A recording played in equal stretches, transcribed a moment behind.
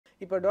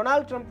இப்போ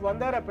Donald Trump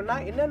வந்தார் அப்படின்னா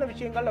என்னென்ன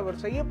விஷயங்கள் அவர்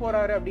செய்ய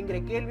போறாரு அப்படிங்கிற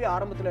கேள்வி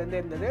ஆரம்பத்துல இருந்தே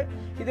இருந்தது.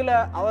 இதுல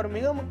அவர்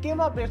மிக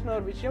முக்கியமா பேசின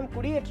ஒரு விஷயம்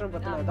குடியேற்றம்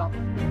பத்தினதுதான்.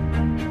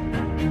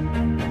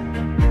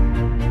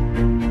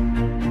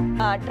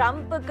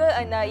 ட்ரம்ப்புக்கு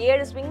இந்த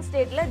 7 ஸ்விங்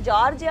ஸ்டேட்ல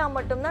ஜார்ஜியா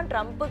மட்டும்தான்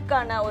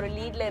ட்ரம்ப்புக்கான ஒரு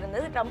லீட்ல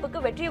இருந்தது.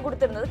 ட்ரம்ப்புக்கு வெற்றியை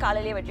கொடுத்திருந்தது,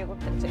 காலையிலேயே வெற்றியை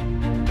கொடுத்துருச்சு.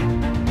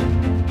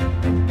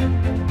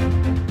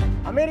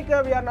 America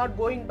we are not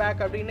going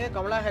back அப்படின்னு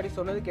கமலா ஹாரிஸ்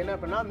சொன்னதுக்கு என்ன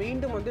அப்படின்னா,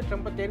 மீண்டும் வந்து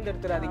ட்ரம்ப்பை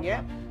தேர்ந்தெடுத்துறாதீங்க,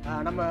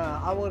 நம்ம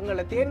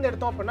அவங்களை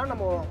தேர்ந்தெடுத்தோம் அப்படின்னா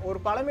நம்ம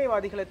ஒரு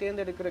பழமைவாதிகளை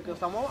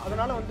தேர்ந்தெடுக்கிறதுக்கு சமம்,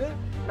 அதனால வந்து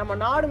நம்ம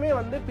நாடுமே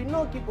வந்து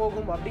பின்னோக்கி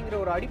போகும் அப்படிங்கிற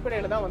ஒரு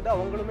அடிப்படையில தான் வந்து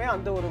அவங்களுமே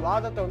அந்த ஒரு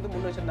வாதத்தை வந்து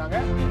முன் வச்சிருந்தாங்க.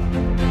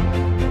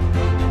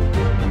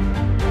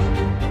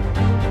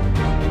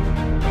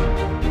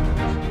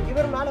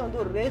 இவர் மேல வந்து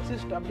ஒரு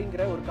ரேசிஸ்ட்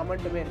அப்படிங்கிற ஒரு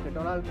கமெண்ட்டுமே இருக்கு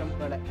டொனால்ட்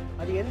ட்ரம்ப் மேல.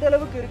 அது எந்த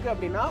அளவுக்கு இருக்கு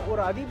அப்படின்னா,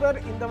 ஒரு அதிபர்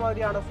இந்த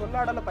மாதிரியான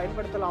சொல்லாடலை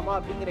பயன்படுத்தலாமா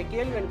அப்படிங்கிற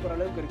கேள்வி எழுப்புற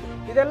அளவுக்கு இருக்கு.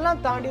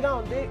 இதெல்லாம் தாண்டி தான்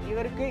வந்து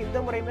இவருக்கு இந்த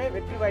முறையுமே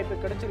வெற்றி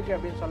வாய்ப்பு கிடைச்சிருக்கு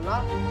அப்படின்னு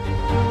சொல்லலாம்.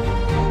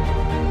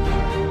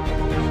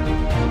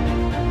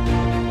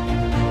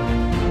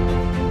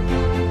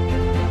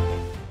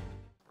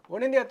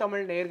 ஒன்னிந்தியா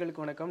தமிழ்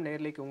நேயர்களுக்கு வணக்கம்.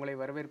 நேர்லைக்கு உங்களை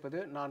வரவேற்பது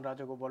நான்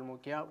ராஜகோபால்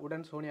முக்கியா.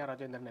 உடன் சோனியா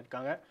ராஜேந்திரன்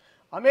இருக்காங்க.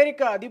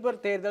 அமெரிக்க அதிபர்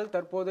தேர்தல்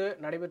தற்போது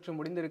நடைபெற்று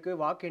முடிந்திருக்கு.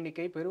 வாக்கு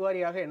எண்ணிக்கை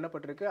பெருவாரியாக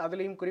எண்ணப்பட்டிருக்கு.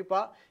 அதுலேயும்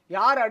குறிப்பா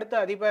யார் அடுத்த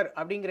அதிபர்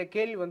அப்படிங்கிற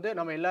கேள்வி வந்து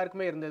நம்ம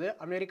எல்லாருக்குமே இருந்தது.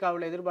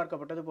 அமெரிக்காவில்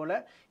எதிர்பார்க்கப்பட்டது போல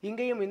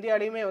இங்கேயும்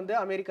இந்தியாலையுமே வந்து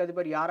அமெரிக்க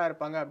அதிபர் யாரா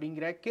இருப்பாங்க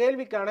அப்படிங்கிற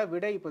கேள்விக்கான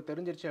விடை இப்போ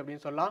தெரிஞ்சிருச்சு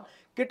அப்படின்னு சொல்லலாம்.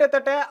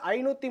 கிட்டத்தட்ட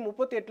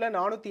 538ல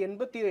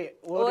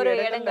 481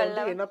 இடங்கள்ல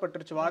வந்து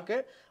எண்ணப்பட்டுருச்சு வாக்கு.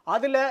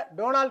 அதுல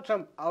டொனால்ட்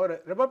ட்ரம்ப், அவர்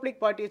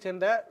ரிபப்ளிக் பார்ட்டியை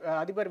சேர்ந்த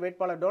அதிபர்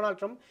வேட்பாளர் டொனால்ட்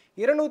ட்ரம்ப்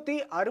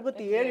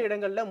 267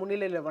 இடங்கள்ல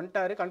முன்னிலையில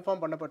வந்துட்டாரு,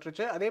 கன்ஃபார்ம்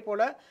பண்ணப்பட்டுருச்சு. அதே போல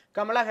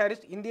கமலா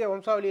ஹாரிஸ் இந்திய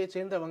வம்சாவளியை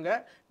சேர்ந்தவங்க,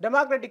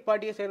 டெமோக்ராட்டிக்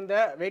பார்ட்டியை சேர்ந்த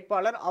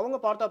வேட்பாளர், அவங்க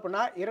பார்த்தோம்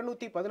அப்படின்னா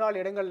 214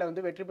 இடங்கள்ல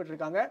வந்து வெற்றி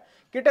பெற்றிருக்காங்க.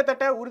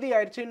 கிட்டத்தட்ட உறுதி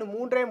ஆயிடுச்சு. இன்னும்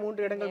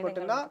 3 இடங்கள்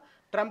மட்டும்தான்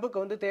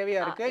ட்ரம்புக்கு வந்து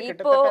தேவையா இருக்கு.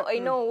 இப்போ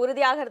இன்னும்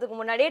உறுதியாகிறதுக்கு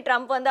முன்னாடியே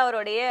ட்ரம்ப் வந்து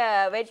அவருடைய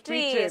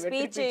வெற்றி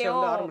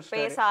ஸ்பீச்சையும்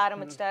பேச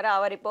ஆரம்பிச்சிட்டாரு.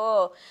 அவர் இப்போ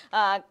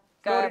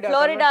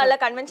புளோரிடால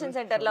கன்வென்ஷன்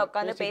சென்டர்ல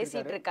உட்கார்ந்து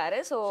பேசிட்டு இருக்காரு.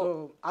 சோ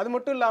அது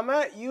மட்டும் இல்லாம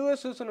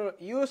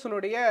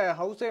யுஎஸ்னுடைய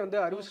ஹவுஸே வந்து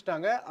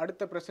அறிவிச்சிட்டாங்க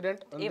அடுத்த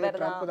பிரசிடென்ட் வந்து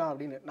ட்ரம்ப் தான்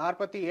அப்படின்னு.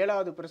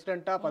 47வது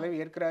பிரசிடென்ட்டா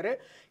பதவி ஏற்கிறாரு.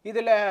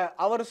 இதுல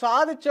அவர்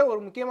சாதிச்ச ஒரு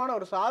முக்கியமான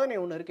ஒரு சாதனை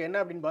ஒண்ணு இருக்கு.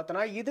 என்ன அப்படின்னு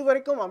பார்த்தோம்னா,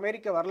 இதுவரைக்கும்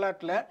அமெரிக்க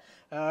வரலாற்றுல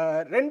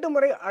 2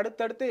 முறை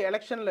அடுத்தடுத்து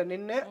எலெக்ஷன்ல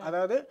நின்று,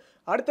 அதாவது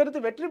அடுத்தடுத்து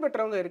வெற்றி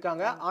பெற்றவங்க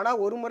இருக்காங்க. ஆனா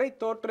ஒரு முறை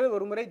தோற்று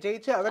ஒரு முறை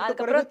ஜெயிச்சு அதற்கு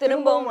பிறகு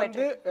திரும்பவும்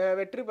வந்து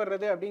வெற்றி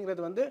பெறது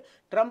அப்படிங்கிறது வந்து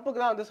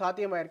ட்ரம்ப்புக்கு தான் வந்து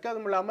சாத்தியமாயிருக்கு.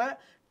 அதுவும் இல்லாம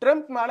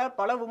ட்ரம்ப் மேல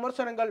பல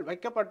விமர்சனங்கள்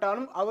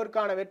வைக்கப்பட்டாலும்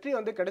அவருக்கான வெற்றி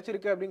வந்து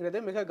கிடைச்சிருக்கு அப்படிங்கிறது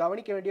மிக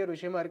கவனிக்க வேண்டிய ஒரு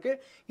விஷயமா இருக்கு.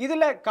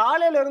 இதுல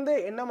காலையில இருந்து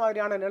என்ன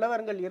மாதிரியான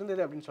நிலவரங்கள்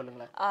இருந்தது அப்படின்னு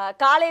சொல்லுங்களேன்.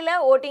 காலையில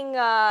ஓட்டிங்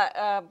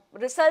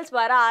ரிசல்ட்ஸ்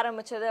வர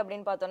ஆரம்பிச்சது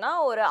அப்படின்னு பார்த்தோம்னா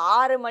ஒரு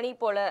 6 மணி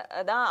போல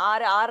தான்,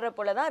 6:30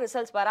 போல தான்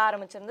ரிசல்ட்ஸ் வர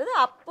ஆரம்பிச்சிருந்தது.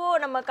 அப்போ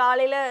நம்ம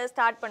காலையில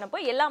ஸ்டார்ட்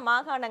பண்ணப்போ எல்லா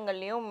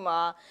மாகாணங்கள்லயும்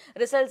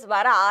ரிசல்ட்ஸ்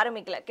வர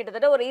ஆரம்பிக்கல.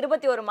 கிட்டத்தட்ட ஒரு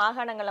 21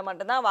 மாகாணங்கள்ல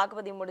மட்டும்தான்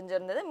வாக்குப்பதிவு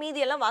முடிஞ்சிருந்தது.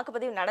 மீதி எல்லாம்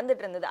வாக்குப்பதிவு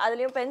நடந்துட்டு இருந்தது.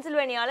 அதுலயும்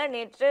பென்சில்வேனியால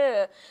நேற்று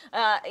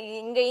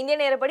இங்க இந்திய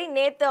நேரப்படி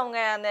நேத்து அவங்க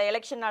அந்த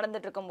எலெக்ஷன்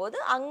நடந்துட்டு இருக்கும்போது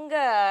அங்க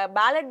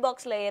பேலட்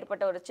பாக்ஸ்ல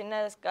ஏற்பட்ட ஒரு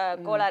சின்ன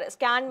கோளாறு,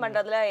 ஸ்கேன்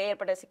பண்றதுல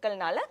ஏற்பட்ட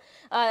சிக்கல்னால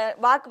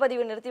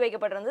வாக்குப்பதிவு நிறுத்தி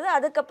வைக்கப்பட்டிருந்தது.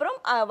 அதுக்கப்புறம்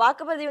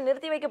வாக்குப்பதிவு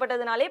நிறுத்தி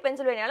வைக்கப்பட்டதுனாலே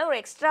பென்சில்வேனியால ஒரு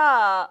எக்ஸ்ட்ரா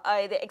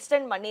இது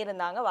எக்ஸ்டெண்ட்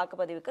பண்ணியிருந்தாங்க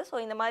வாக்குப்பதிவுக்கு. ஸோ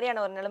இந்த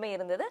மாதிரியான ஒரு நிலைமை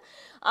இருந்தது.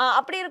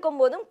 அப்படி இருக்கும்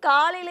போதும்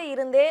காலையில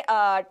இருந்தே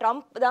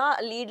ட்ரம்ப் தான்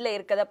லீட்ல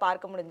இருக்கதை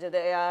பார்க்க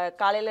முடிஞ்சது.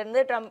 காலையில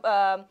இருந்து ட்ரம்ப்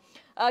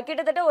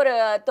கிட்டத்தட்ட ஒரு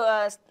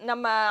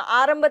நம்ம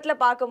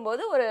ஆரம்பத்தில்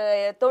பார்க்கும்போது ஒரு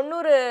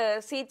 90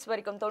 சீட்ஸ்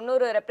வரைக்கும்,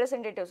 90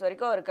 ரெப்ரசன்டேட்டிவ்ஸ்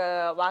வரைக்கும் அவருக்கு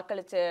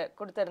வாக்களித்து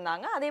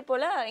கொடுத்துருந்தாங்க. அதே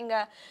போல் இங்கே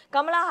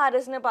கமலா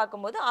ஹாரிஸ்னு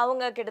பார்க்கும்போது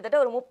அவங்க கிட்டத்தட்ட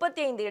ஒரு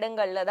 35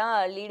 இடங்களில் தான்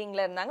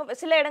லீடிங்கில் இருந்தாங்க.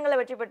 சில இடங்களில்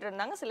வெற்றி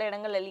பெற்றிருந்தாங்க, சில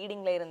இடங்களில்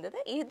லீடிங்கில் இருந்தது.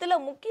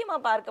 இதில்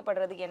முக்கியமாக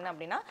பார்க்கப்படுறதுக்கு என்ன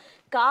அப்படின்னா,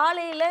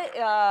 காலையில்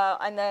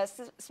அந்த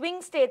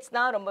ஸ்விங் ஸ்டேட்ஸ்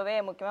தான் ரொம்பவே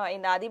முக்கியமாக.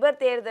 இந்த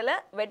அதிபர் தேர்தலை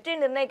வெற்றி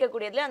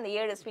நிர்ணயிக்கக்கூடியதுல அந்த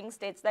 7 ஸ்விங்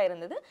ஸ்டேட்ஸ் தான்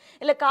இருந்தது.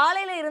 இல்லை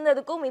காலையில்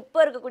இருந்ததுக்கும் இப்போ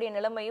இருக்கக்கூடிய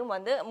நிலைமையும்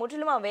வந்து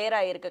முற்றிலுமா வேற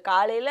இருக்கு.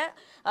 காலையில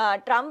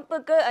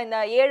ட்ரம்ப்புக்கு இந்த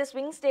 7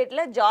 ஸ்விங்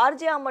ஸ்டேட்ல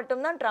ஜார்ஜியா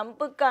மட்டும்தான்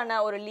ட்ரம்ப்புக்கான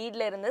ஒரு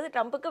லீட்ல இருந்தது.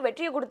 ட்ரம்ப்புக்கு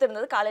வெற்றியை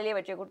கொடுத்திருந்தது, காலையிலேயே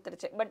வெற்றியை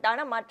கொடுத்துருச்சு. பட்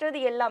ஆனா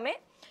மற்றது எல்லாமே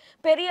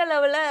பெரிய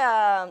லெவல்ல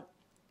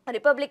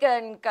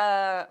ரிப்பப்ளிகன்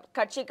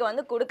கட்சிக்கு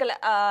வந்து கொடுக்கல.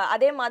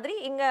 அதே மாதிரி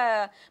இங்க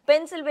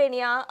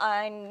பென்சில்வேனியா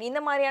இந்த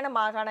மாதிரியான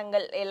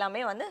மாகாணங்கள்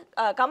எல்லாமே வந்து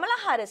கமலா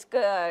ஹாரிஸ்க்கு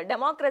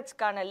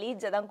டெமோக்ராட்ஸ்க்கான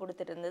லீட்ஸை தான்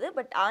கொடுத்துட்டு இருந்தது.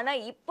 பட் ஆனா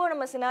இப்போ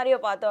நம்ம சினாரியோ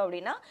பார்த்தோம்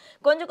அப்படின்னா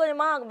கொஞ்சம்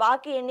கொஞ்சமா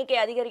வாக்கு எண்ணிக்கை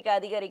அதிகரிக்க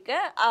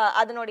அதிகரிக்க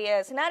அதனுடைய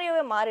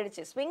சினாரியோவே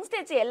மாறிடுச்சு. ஸ்விங்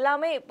ஸ்டேட்ஸ்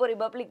எல்லாமே இப்போ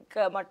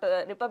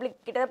ரிப்பப்ளிக்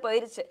கிட்ட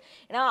போயிருச்சு.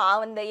 ஏன்னா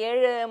அந்த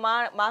 7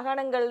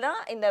 மாகாணங்கள்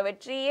தான் இந்த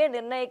வெற்றியே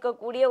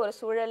நிர்ணயிக்கக்கூடிய ஒரு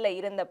சூழல்ல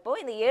இருந்தப்போ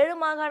இந்த 7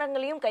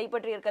 மாகாணங்களையும்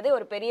கைப்பற்றி இருக்கிறது பார்க்கறதே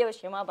ஒரு பெரிய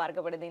விஷயமா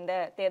பார்க்கப்படுது இந்த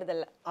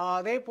தேர்தல்ல.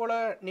 அதே போல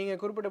நீங்க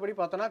குறிப்பிட்டபடி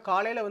பார்த்தோன்னா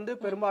காலையில வந்து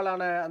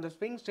பெரும்பாலான அந்த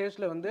ஸ்விங்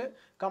ஸ்டேட்ஸ்ல வந்து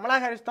கமலா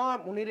ஹாரிஸ் தான்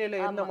முன்னிலையில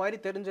இருந்த மாதிரி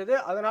தெரிஞ்சது.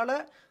 அதனால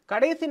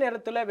கடைசி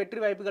நேரத்துல வெற்றி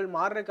வாய்ப்புகள்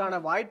மாறுறதுக்கான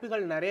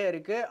வாய்ப்புகள் நிறைய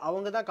இருக்கு.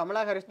 அவங்க தான்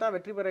கமலா ஹாரிஸ் தான்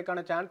வெற்றி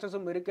பெறதுக்கான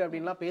சான்சஸும் இருக்கு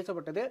அப்படின்லாம்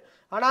பேசப்பட்டது.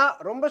 ஆனா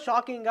ரொம்ப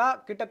ஷாக்கிங்கா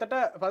கிட்டத்தட்ட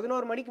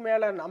 11 மணிக்கு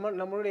மேல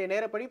நம்மளுடைய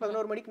நேரப்படி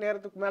 11 மணிக்கு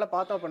நேரத்துக்கு மேல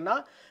பார்த்தோம் அப்படின்னா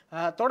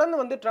தொடர்ந்து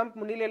வந்து ட்ரம்ப்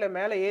முன்னிலையில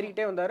மேல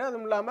ஏறிட்டே வந்தாரு.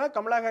 அதுவும் இல்லாம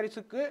கமலா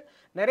ஹாரிஸுக்கு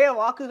நிறைய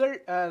வாக்குகள்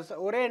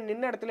ஒரே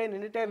நின்ன இடத்துல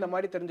நின்றுட்டே இருந்த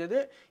மாதிரி தெரிஞ்சது.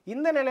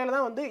 இந்த நிலையில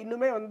தான் வந்து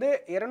இன்னுமே வந்து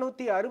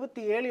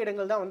 267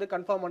 இடங்கள் தான் வந்து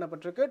கன்ஃபார்ம்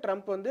பண்ணப்பட்டிருக்கு.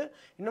 ட்ரம்ப் வந்து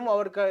இன்னும்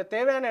அவருக்கு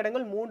தேவையான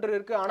இடங்கள் 3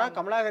 இருக்கு. ஆனா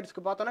கமலா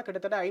ஹாரிஸ்க்கு பார்த்தோம்னா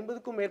கிட்டத்தட்ட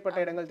 50க்கும் மேற்பட்ட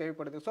இடங்கள்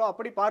தேவைப்படுது. ஸோ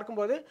அப்படி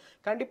பார்க்கும்போது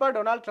கண்டிப்பா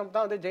டொனால்ட் ட்ரம்ப்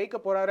தான் வந்து ஜெயிக்க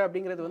போறாரு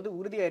அப்படிங்கிறது வந்து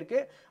உறுதியா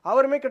இருக்கு.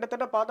 அவருமே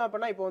கிட்டத்தட்ட பார்த்தோம்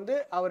அப்படின்னா இப்போ வந்து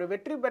அவர்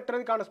வெற்றி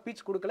பெற்றதுக்கான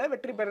ஸ்பீச் கொடுக்கல,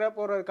 வெற்றி பெற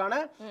போறதுக்கான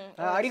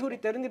அறிகுறி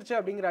தெரிஞ்சிருச்சு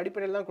அப்படிங்கிற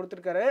அடிப்படையில் தான்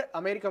கொடுத்திருக்காரு.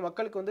 அமெரிக்க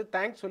மக்களுக்கு வந்து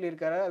தேங்க்ஸ்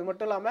சொல்லியிருக்காரு. அது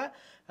மட்டும் இல்லாம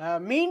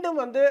மீண்டும்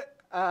வந்து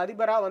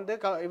அதிபரா வந்து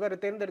இவர்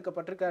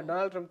தேர்ந்தெடுக்கப்பட்டிருக்காரு,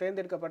 டொனால்ட் ட்ரம்ப்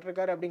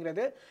தேர்ந்தெடுக்கப்பட்டிருக்காரு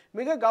அப்படிங்கிறது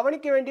மிக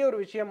கவனிக்க வேண்டிய ஒரு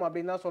விஷயம்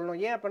அப்படின்னு தான்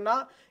சொல்லணும். ஏன் அப்படின்னா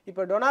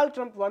இப்போ டொனால்ட்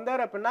ட்ரம்ப்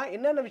வந்தார் அப்படின்னா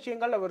என்னென்ன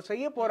விஷயங்கள் அவர்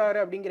செய்ய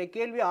போறாரு அப்படிங்கிற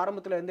கேள்வி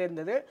ஆரம்பத்துல இருந்தே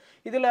இருந்தது.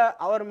 இதுல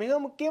அவர் மிக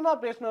முக்கியமா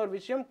பேசின ஒரு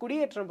விஷயம்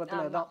குடியேற்றம்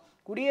பத்தினதுதான்.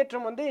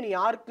 குடியேற்றம் வந்து இனி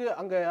யாருக்கு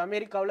அங்க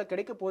அமெரிக்காவில்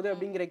கிடைக்க போகுது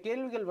அப்படிங்கிற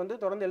கேள்விகள் வந்து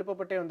தொடர்ந்து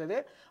எழுப்பப்பட்டே வந்தது.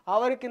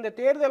 அவருக்கு இந்த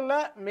தேர்தல்ல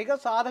மிக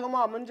சாதகமா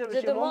அமைஞ்ச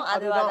விஷயமும்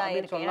அதுதான்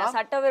அப்படின்னு சொல்லலாம்.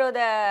 சட்டவிரோத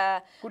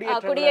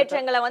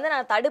குடியேற்றங்களை வந்து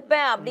நான்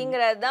தடுப்பேன்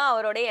அப்படிங்கிறது தான்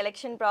அவருடைய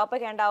எலெக்ஷன்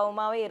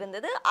ப்ராபகேண்டாவுமாவே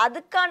இருந்தது.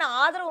 அதுக்கான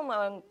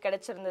ஆதரவும்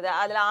கிடைச்சிருந்தது.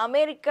 அதுல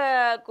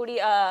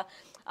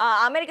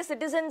அமெரிக்க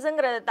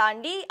சிட்டிசன்ஸுங்கிறத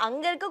தாண்டி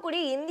அங்க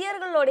இருக்கக்கூடிய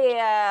இந்தியர்களுடைய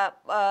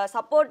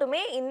சப்போர்ட்டுமே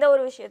இந்த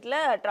ஒரு விஷயத்துல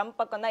ட்ரம்ப்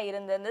பக்கம் தான்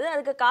இருந்தது.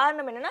 அதுக்கு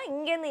காரணம் என்னன்னா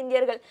இங்கேருந்து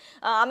இந்தியர்கள்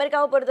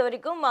அமெரிக்காவை பொறுத்த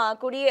வரைக்கும்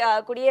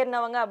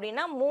குடியேறினவங்க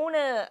அப்படின்னா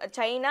 3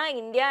 சைனா,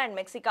 இந்தியா அண்ட்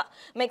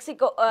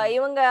மெக்சிகோ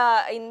இவங்க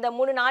இந்த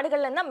 3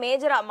 நாடுகள்ல இருந்தா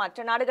மேஜரா,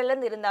 மற்ற நாடுகள்ல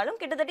இருந்து இருந்தாலும்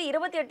கிட்டத்தட்ட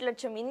 28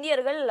 லட்சம்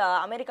இந்தியர்கள்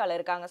அமெரிக்கால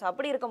இருக்காங்க. ஸோ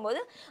அப்படி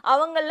இருக்கும்போது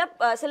அவங்கள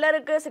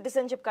சிலருக்கு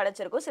சிட்டிசன்ஷிப்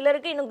கிடைச்சிருக்கும்,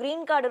 சிலருக்கு இன்னும்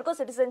கிரீன் கார்டு இருக்கும்,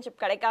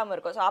 சிட்டிசன்ஷிப் கிடைக்காம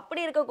இருக்கும். ஸோ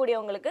அப்படி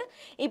இருக்கக்கூடியவங்களுக்கு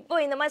இப்போ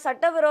இந்த மாதிரி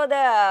சட்டவிரோத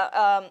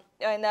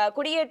இந்த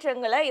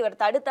குடியேற்றங்களை இவர்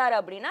தடுத்தாரு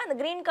அப்படின்னா அந்த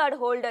கிரீன் கார்டு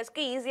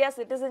ஹோல்டர்ஸ்க்கு ஈஸியா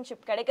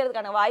சிட்டிசன்ஷிப்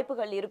கிடைக்கிறதுக்கான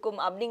வாய்ப்புகள் இருக்கும்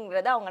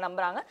அப்படிங்கறத அவங்க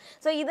நம்புறாங்க.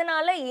 ஸோ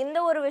இதனால இந்த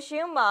ஒரு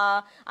விஷயம்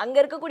அங்க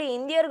இருக்கக்கூடிய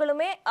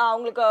இந்தியர்களுமே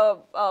அவங்களுக்கு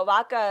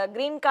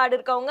கிரீன் கார்டு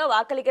இருக்கவங்க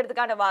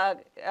வாக்களிக்கிறதுக்கான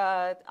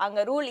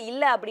அங்க ரூல்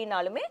இல்லை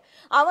அப்படின்னாலுமே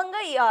அவங்க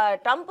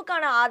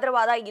ட்ரம்ப்புக்கான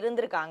ஆதரவா தான்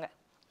இருந்திருக்காங்க.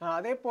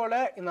 அதே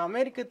போல இந்த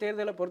அமெரிக்க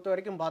தேர்தலை பொறுத்த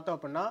வரைக்கும் பார்த்தோம்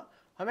அப்படின்னா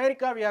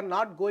America we are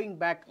not going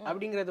back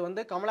அப்படிங்கிறது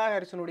வந்து கமலா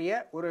ஹாரிஸனுடைய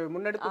ஒரு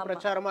முன்னெடுப்பு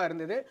பிரச்சாரமா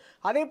இருந்தது.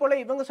 அதே போல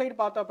இவங்க சைடு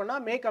பார்த்தோம் அப்படின்னா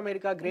மேக்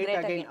அமெரிக்கா கிரேட்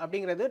அகைன்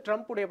அப்படிங்கிறது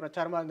ட்ரம்ப்புடைய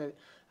பிரச்சாரமா இருந்தது.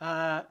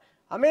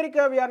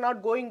 America we are not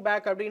going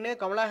back அப்படின்னு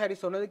கமலா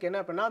ஹாரிஸ் சொன்னதுக்கு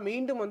என்ன அப்படின்னா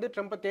மீண்டும் வந்து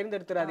ட்ரம்ப்பை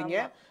தேர்ந்தெடுத்துறாதீங்க,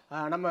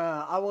 நம்ம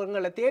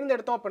அவங்களை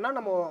தேர்ந்தெடுத்தோம் அப்படின்னா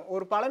நம்ம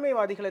ஒரு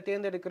பழமைவாதிகளை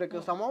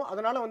தேர்ந்தெடுக்கிறதுக்கு சமம்,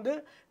 அதனால வந்து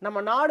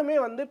நம்ம நாடுமே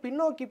வந்து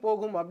பின்னோக்கி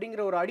போகும்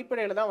அப்படிங்கிற ஒரு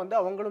அடிப்படையில தான் வந்து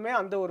அவங்களுமே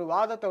அந்த ஒரு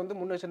வாதத்தை வந்து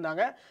முன்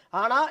வச்சிருந்தாங்க.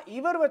 ஆனா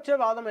இவர் வச்ச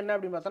வாதம் என்ன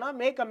அப்படின்னு பார்த்தோம்னா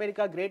மேக்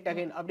அமெரிக்கா கிரேட்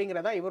அகைன்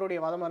அப்படிங்கிறதா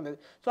இவருடைய வாதமா இருந்தது.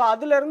 ஸோ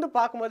அதுல இருந்து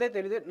பார்க்கும்போதே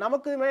தெரியுது,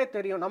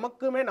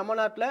 நமக்குமே நம்ம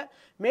நாட்டில்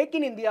மேக்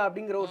இன் இந்தியா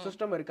அப்படிங்கிற ஒரு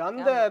சிஸ்டம் இருக்கு.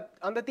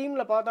 அந்த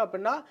தீம்ல பார்த்தோம்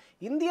அப்படின்னா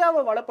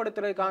இந்தியாவை வளப்படுத்த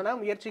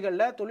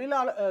முயற்சிகள்ல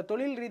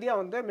தொழில் ரீதியா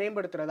வந்து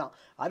மேம்படுத்துறதா.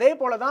 அதே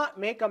போலதான்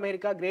மேக்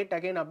அமெரிக்கா கிரேட்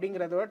அகைன்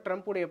அப்படிங்கறதோட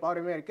ட்ரம்ப்புடைய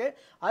பார்வையுமே இருக்கு.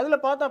 அதுல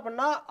பார்த்தா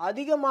அப்படின்னா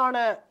அதிகமான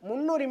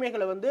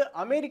முன்னுரிமைகளை வந்து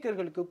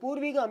அமெரிக்கர்களுக்கு,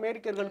 பூர்வீக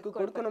அமெரிக்கர்களுக்கு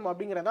கொடுக்கணும்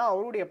அப்படிங்கறதா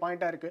அவருடைய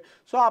பாயிண்டா இருக்கு.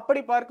 சோ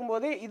அப்படி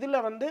பார்க்கும்போது இதுல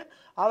வந்து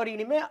அவர்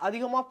இனிமே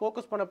அதிகமா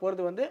போக்கஸ் பண்ண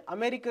போறது வந்து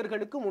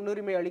அமெரிக்கர்களுக்கு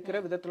முன்னுரிமை அளிக்கிற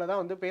விதத்துல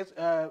தான் வந்து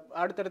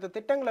அடுத்தடுத்த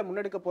திட்டங்களை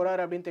முன்னெடுக்க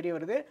போறாரு அப்படின்னு தெரிய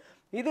வருது.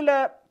 இதுல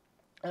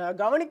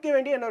கவனிக்க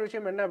வேண்டிய இன்னொரு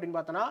விஷயம் என்ன அப்படின்னு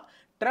பார்த்தோன்னா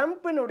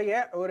ட்ரம்ப்பினுடைய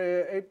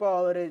இப்போ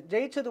அவர்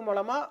ஜெயிச்சது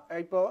மூலமா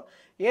இப்போ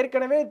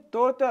ஏற்கனவே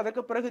தோத்து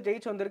அதற்கு பிறகு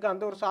ஜெயிச்சு வந்திருக்கு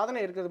அந்த ஒரு சாதனை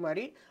இருக்கிறது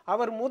மாதிரி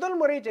அவர் முதல்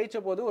முறை ஜெயிச்ச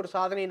போது ஒரு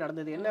சாதனை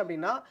நடந்தது. என்ன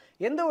அப்படின்னா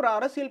எந்த ஒரு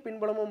அரசியல்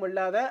பின்புலமும்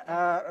இல்லாத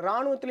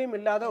இராணுவத்திலையும்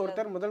இல்லாத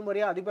ஒருத்தர் முதல்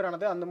முறையா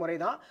அதிபரானது அந்த முறை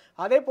தான்.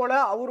 அதே போல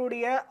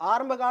அவருடைய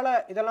ஆரம்பகால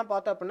இதெல்லாம்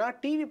பார்த்தோம் அப்படின்னா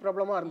டிவி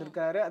ப்ராப்ளமா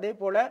இருந்திருக்காரு. அதே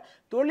போல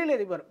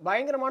தொழிலதிபர்,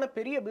 பயங்கரமான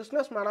பெரிய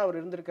பிசினஸ் மேனா அவர்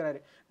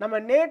இருந்திருக்கிறாரு.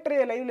 நம்ம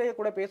நேற்றைய லைவ்லயே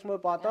கூட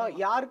பேசும்போது பார்த்தோம்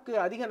யாருக்கு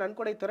அதிக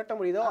நன்கொடை திரட்ட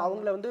முடியுதோ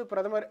அவங்கள வந்து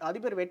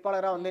அதிபர்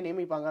வேட்பாளராக வந்து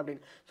நியமிப்பாங்க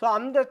அப்படின்னு. ஸோ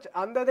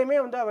அந்த இதையுமே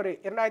வந்து அவர்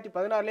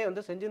 2016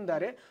 வந்து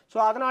செஞ்சிருந்தாரு. ஸோ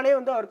அதனாலே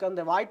வந்து அவருக்கு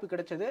அந்த வாய்ப்பு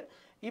கிடைச்சது.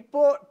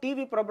 இப்போ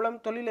டிவி பிரபலம்,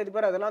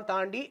 தொழிலதிபர் அதெல்லாம்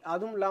தாண்டி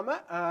அதுவும் இல்லாம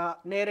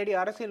நேரடி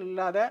அரசியல்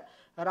இல்லாத,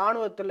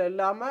 இராணுவத்தில்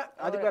இல்லாம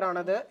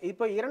அதிபரானது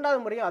இப்போ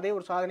 2வது முறையும் அதே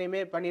ஒரு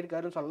சாதனையுமே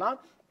பண்ணியிருக்காருன்னு சொல்லலாம்.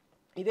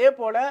 இதே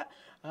போல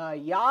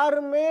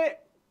யாருமே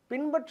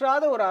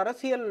பின்பற்றாத ஒரு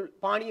அரசியல்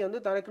பாணியை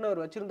வந்து தனக்குன்னு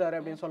அவர் வச்சிருந்தாரு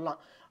அப்படின்னு சொல்லலாம்.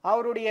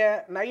 அவருடைய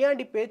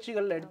நையாண்டி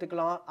பேச்சுகள்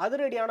எடுத்துக்கலாம்,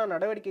 அதிரடியான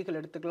நடவடிக்கைகள்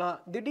எடுத்துக்கலாம்,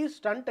 திடீர்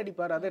ஸ்டண்ட்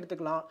அடிப்பார் அதை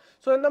எடுத்துக்கலாம்.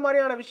 ஸோ இந்த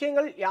மாதிரியான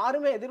விஷயங்கள்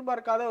யாருமே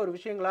எதிர்பார்க்காத ஒரு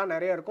விஷயங்களா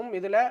நிறைய இருக்கும்.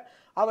 இதுல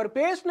அவர்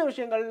பேசின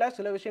விஷயங்கள்ல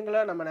சில விஷயங்களை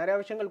நம்ம நிறைய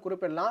விஷயங்கள்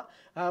குறிப்பிடலாம்.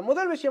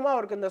 முதல் விஷயமா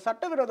அவருக்கு இந்த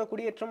சட்டவிரோத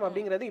குடியேற்றம்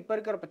அப்படிங்கிறது இப்ப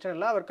இருக்கிற பிரச்சனை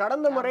இல்லை. அவர்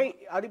கடந்த முறை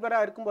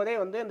அதிபராக இருக்கும்போதே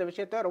வந்து இந்த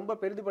விஷயத்த ரொம்ப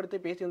பெரிதுபடுத்தி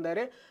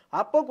பேசியிருந்தாரு.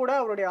 அப்போ கூட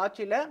அவருடைய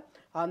ஆட்சியில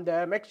அந்த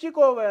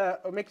மெக்சிகோ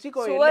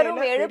சுவரும்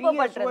எல்லையில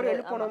பெரிய சுவர் எழுப்பப்பட்டிருந்தது.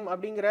 எழுப்பணும்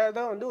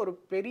அப்படிங்கிறத வந்து ஒரு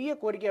பெரிய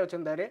கோரிக்கையா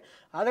வச்சிருந்தாரு.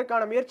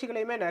 அதற்கான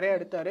முயற்சிகளையுமே நிறைய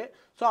எடுத்தாரு.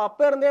 ஸோ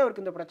அப்ப இருந்தே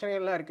அவருக்கு இந்த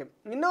பிரச்சனைகள்லாம் இருக்கு.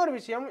 இன்னொரு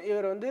விஷயம்,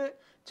 இவர் வந்து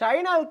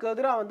சைனாவுக்கு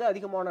எதிராக வந்து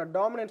அதிகமான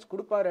டாமினன்ஸ்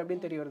கொடுப்பாரு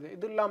அப்படின்னு தெரிய வருது.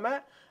 இது இல்லாம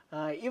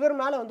இவர்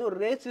மேல வந்து ஒரு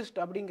ரேசிஸ்ட்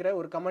அப்படிங்கிற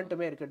ஒரு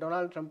கமெண்ட்டுமே இருக்கு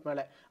டொனால்ட் ட்ரம்ப்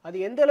மேல. அது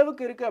எந்த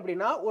அளவுக்கு இருக்கு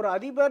அப்படின்னா, ஒரு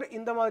அதிபர்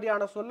இந்த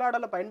மாதிரியான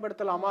சொல்லாடலை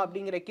பயன்படுத்தலாமா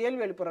அப்படிங்கிற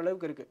கேள்வி எழுப்புற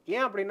அளவுக்கு இருக்கு.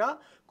 ஏன் அப்படின்னா,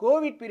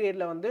 கோவிட்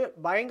பீரியட்ல வந்து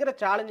பயங்கர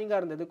சேலஞ்சிங்கா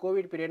இருந்தது.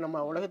 கோவிட் பீரியட்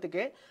நம்ம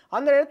உலகத்துக்கே.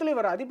 அந்த நேரத்துல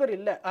இவர் அதிபர்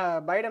இல்ல,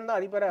 பைடன் தான்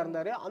அதிபரா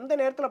இருந்தாரு. அந்த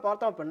நேரத்துல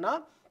பார்த்தோம் அப்படின்னா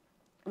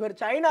இவர்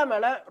சைனா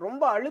மேல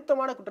ரொம்ப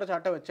அழுத்தமான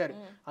குற்றச்சாட்டை வச்சாரு.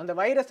 அந்த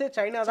வைரஸே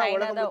சைனா தான்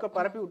உலகம் முழுக்க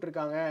பரப்பி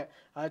விட்டுருக்காங்க,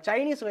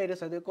 சைனீஸ்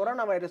வைரஸ், அது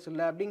கொரோனா வைரஸ்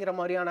இல்ல அப்படிங்கிற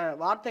மாதிரியான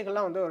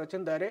வார்த்தைகள்லாம் வந்து அவர்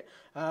வச்சிருந்தாரு.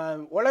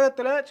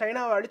 உலகத்துல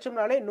சைனாவை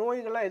அழிச்சோம்னாலே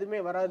நோய்கள்லாம் எதுவுமே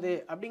வராது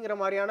அப்படிங்கிற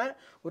மாதிரியான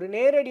ஒரு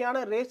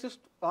நேரடியான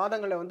ரேசிஸ்ட்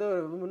வாதங்களை வந்து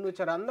முன்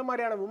வச்சாரு. அந்த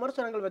மாதிரியான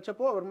விமர்சனங்கள்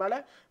வச்சப்போ அவர் மேல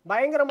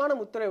பயங்கரமான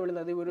முத்திரை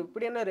விழுந்தது. இவர்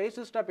இப்படி என்ன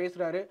ரேசிஸ்டா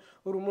பேசுறாரு,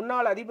 ஒரு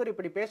முன்னாள் அதிபர்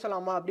இப்படி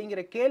பேசலாமா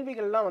அப்படிங்கிற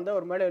கேள்விகள்லாம் வந்து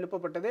அவர் மேல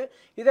எழுப்பப்பட்டது.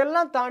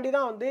 இதெல்லாம் தாண்டி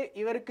தான் வந்து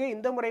இவருக்கு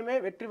இந்த முறையுமே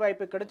வெற்றி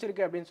வாய்ப்பு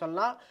கிடைச்சிருக்கு அப்படின்னு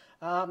சொல்லலாம்.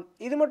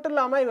 இது மட்டும்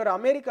இல்லாம இவர்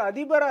அமெரிக்க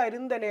அதிபரா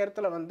இருந்த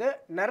நேரத்துல வந்து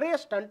நிறைய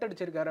ஸ்டண்ட்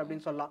அடிச்சிருக்காரு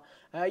அப்படின்னு சொல்லலாம்.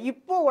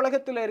 இப்போ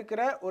உலகத்துல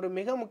இருக்கிற ஒரு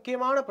மிக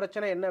முக்கியமான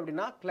பிரச்சனை என்ன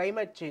அப்படின்னா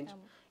கிளைமேட் சேஞ்ச்.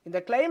 இந்த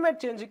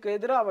கிளைமேட் சேஞ்சுக்கு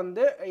எதிராக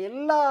வந்து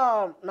எல்லா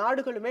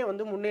நாடுகளுமே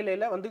வந்து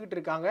முன்னிலையில வந்துகிட்டு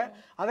இருக்காங்க.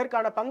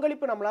 அதற்கான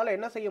பங்களிப்பு நம்மளால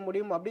என்ன செய்ய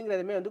முடியும்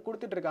அப்படிங்கிறதுமே வந்து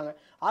கொடுத்துட்டு இருக்காங்க.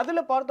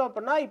 அதுல பார்த்தோம்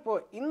அப்படின்னா இப்போ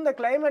இந்த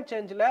கிளைமேட்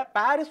சேஞ்சில்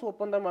பாரிஸ்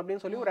ஒப்பந்தம்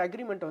அப்படின்னு சொல்லி ஒரு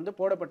அக்ரிமெண்ட் வந்து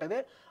போடப்பட்டது.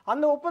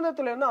 அந்த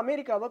ஒப்பந்தத்துல இருந்து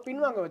அமெரிக்காவை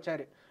பின்வாங்க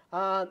வச்சாரு.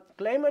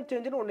 கிளைமேட்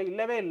சேஞ்சுன்னு ஒண்ணு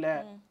இல்லவே இல்லை,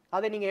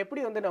 அதை நீங்க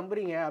எப்படி வந்து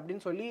நம்புறீங்க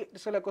அப்படின்னு சொல்லி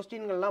சில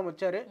கொஸ்டின்கள்லாம்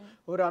வச்சாரு.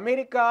 ஒரு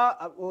அமெரிக்கா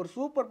ஒரு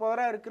சூப்பர்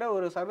பவரா இருக்கிற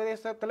ஒரு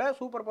சர்வதேசத்துல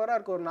சூப்பர் பவரா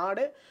இருக்க ஒரு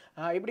நாடு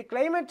இப்படி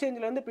கிளைமேட்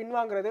சேஞ்சில இருந்து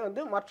பின்வாங்குறது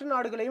வந்து மற்ற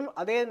நாடுகளையும்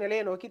அதே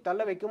நிலையை நோக்கி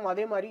தள்ள வைக்கும்,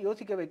 அதே மாதிரி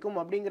யோசிக்க வைக்கும்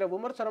அப்படிங்கிற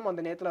விமர்சனம்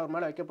அந்த நேரத்தில் அவர்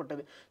மேல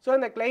வைக்கப்பட்டது. ஸோ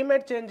இந்த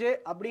கிளைமேட் சேஞ்சு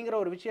அப்படிங்கிற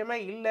ஒரு விஷயமே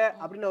இல்லை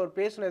அப்படின்னு அவர்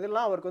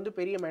பேசினதெல்லாம் அவருக்கு வந்து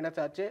பெரிய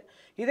மைனஸ் ஆச்சு.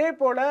 இதே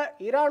போல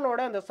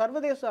ஈரானோட அந்த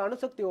சர்வதேச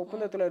அணுசக்தி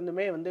ஒப்பந்தத்துல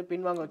இருந்துமே வந்து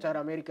பின்வாங்க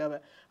வச்சாரு அமெரிக்காவை.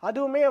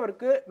 அதுவுமே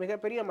அவருக்கு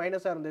மிகப்பெரிய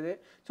மைனஸா இருந்தது.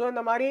 ஸோ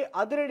இந்த மாதிரி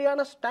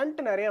அதிரடியான ஸ்டண்ட்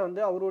நிறைய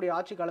வந்து அவருடைய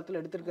ஆட்சி காலத்தில்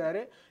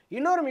எடுத்திருக்காரு.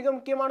 இன்னொரு மிக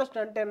முக்கியமான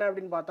ஸ்டண்ட் என்ன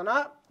அப்படின்னு பார்த்தோன்னா,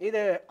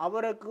 இது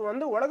அவருக்கு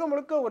வந்து உலகம்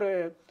முழுக்க ஒரு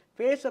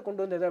ஃபேஸை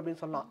கொண்டு வந்தது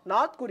அப்படின்னு சொல்லலாம்.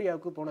 நார்த்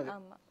கொரியாவுக்கு போனது.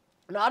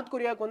 நார்த்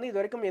கொரியாவுக்கு வந்து இது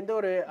வரைக்கும் எந்த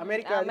ஒரு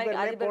அமெரிக்க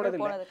அதிபருமே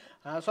போனதில்லை.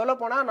 சொல்ல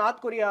போனா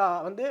நார்த் கொரியா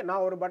வந்து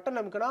நான் ஒரு பட்டன்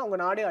அமுக்குனா அவங்க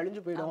நாடே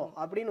அழிஞ்சு போயிடும்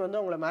அப்படின்னு வந்து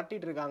அவங்கள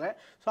மிரட்டிட்டு இருக்காங்க.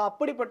 ஸோ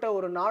அப்படிப்பட்ட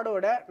ஒரு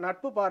நாடோட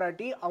நட்பு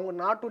பாராட்டி அவங்க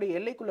நாட்டுடைய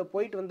எல்லைக்குள்ள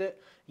போயிட்டு வந்து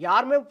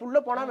யாருமே உள்ள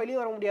போனா வெளியே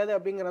வர முடியாது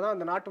அப்படிங்கறதான்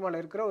அந்த நாட்டு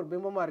மேல இருக்கிற ஒரு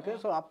பிம்பமா இருக்கு.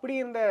 ஸோ அப்படி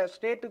இருந்த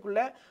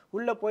ஸ்டேட்டுக்குள்ள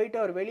உள்ள போயிட்டு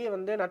அவர் வெளியே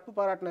வந்து நட்பு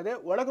பாராட்டினது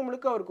உலகம்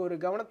முழுக்க அவருக்கு ஒரு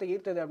கவனத்தை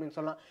ஈர்த்தது அப்படின்னு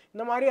சொல்லலாம்.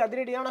 இந்த மாதிரி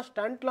அதிரடியான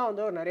ஸ்டண்ட்லாம்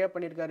வந்து அவர் நிறைய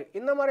பண்ணியிருக்காரு.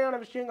 இந்த மாதிரியான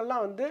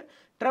விஷயங்கள்லாம் வந்து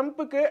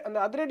ட்ரம்ப்புக்கு அந்த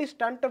அதிரடி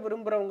ஸ்டண்ட்டை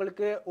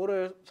விரும்புறவங்களுக்கு ஒரு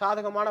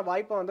சாதகமான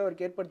வாய்ப்பை வந்து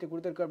அவருக்கு ஏற்படுத்தி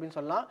கொடுத்துருக்கு அப்படின்னு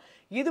சொல்லலாம்.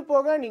 இது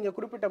போக நீங்க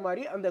குறிப்பிட்ட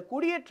மாதிரி அந்த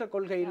குடியேற்ற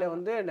கொள்கையில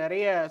வந்து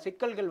நிறைய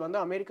சிக்கல்கள் வந்து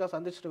அமெரிக்கா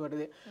சந்திச்சுட்டு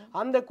வருது.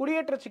 அந்த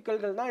குடியேற்ற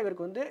சிக்கல்கள் தான்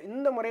இவருக்கு வந்து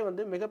இந்த முறை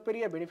வந்து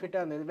மிகப்பெரிய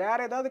பெனிஃபிட்டா இருந்தது. வேற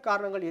ஏதாவது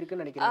காரணங்கள்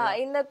இருக்குன்னு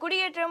நினைக்கிறேன். இந்த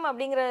குடியேற்றம்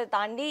அப்படிங்கறத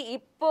தாண்டி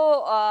இப்போ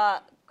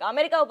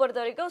அமெரிக்காவை பொறுத்த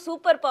வரைக்கும்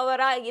சூப்பர்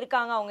பவரா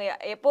இருக்காங்க. அவங்க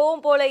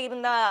எப்பவும் போல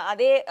இருந்த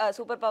அதே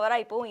சூப்பர் பவரா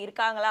இப்பவும்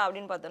இருக்காங்களா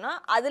அப்படின்னு பார்த்தோம்னா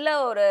அதுல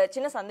ஒரு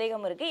சின்ன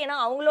சந்தேகம் இருக்கு. ஏன்னா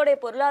அவங்களுடைய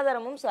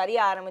பொருளாதாரமும்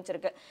சரியா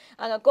ஆரம்பிச்சிருக்கு.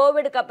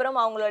 கோவிடுக்கு அப்புறம்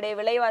அவங்களுடைய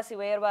விலைவாசி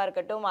உயர்வா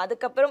இருக்கட்டும்,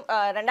 அதுக்கப்புறம்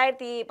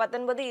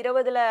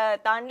 2019-20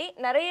 தாண்டி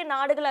நிறைய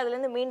நாடுகள் அதுல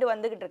இருந்து மீண்டு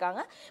வந்துகிட்டு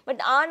இருக்காங்க.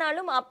 பட்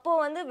ஆனாலும் அப்போ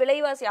வந்து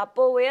விலைவாசி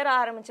அப்போ உயர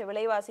ஆரம்பிச்ச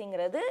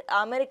விலைவாசிங்கிறது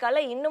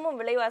அமெரிக்கால இன்னமும்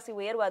விலைவாசி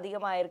உயர்வு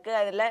அதிகமா இருக்கு.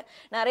 அதுல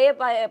நிறைய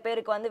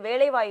பேருக்கு வந்து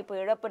வேலை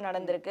வாய்ப்பு இழப்பு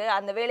நடந்திருக்கு.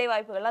 அந்த வேலை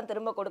வாய்ப்புகள்லாம்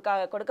திரும்ப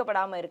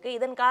கொடுக்கப்படாம இருக்கு.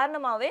 இதன்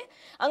காரணமாவே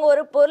அங்க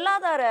ஒரு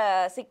பொருளாதார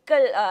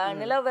சிக்கல்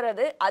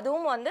நிலவுறது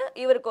அதுவும் வந்து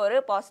இவருக்கு ஒரு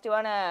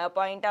பாசிட்டிவான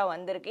பாயிண்டா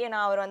வந்திருக்கு. ஏன்னா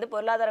அவர் வந்து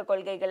பொருளாதார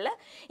கொள்கைகள்ல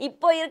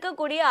இப்போ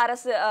இருக்கக்கூடிய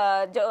அரசு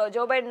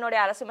ஜோ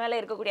பைடனுடைய அரசு மேல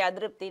இருக்கக்கூடிய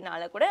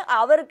அதிருப்தினால கூட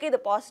அவருக்கு இது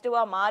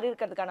பாசிட்டிவா மாறி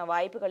இருக்கிறதுக்கான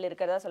வாய்ப்புகள்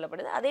இருக்கிறதா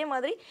சொல்லப்படுது. அதே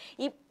மாதிரி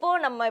இப்போ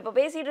நம்ம இப்போ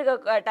பேசிட்டு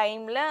இருக்க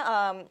டைம்ல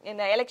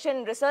இந்த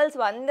எலெக்ஷன் ரிசல்ட்ஸ்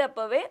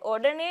வந்தப்பவே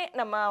உடனே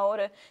நம்ம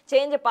ஒரு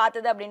சேஞ்சை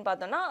பார்த்தது அப்படின்னு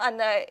பார்த்தோம்னா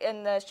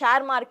அந்த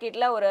ஷேர்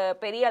மார்க்கெட்ல ஒரு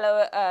பெரிய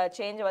அளவு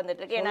சேஞ்ச்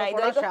வந்துட்டு இருக்கு. ஏன்னா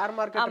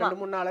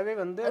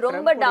இது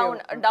ரொம்ப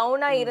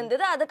டவுனா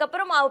இருந்தது.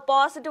 அதுக்கப்புறம்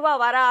பாசிட்டிவா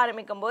வர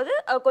ஆரம்பிக்கும் போது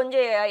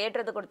கொஞ்சம்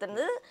ஏற்றத்தை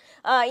கொடுத்திருந்தது.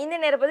 இந்த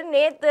நேரத்தில்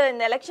நேத்து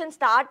இந்த எலெக்ஷன்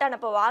ஸ்டார்ட்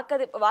ஆனப்போ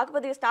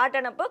வாக்குப்பதிவு ஸ்டார்ட்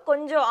ஆனப்போ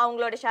கொஞ்சம்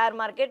அவங்களோட ஷேர்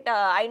மார்க்கெட்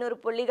 500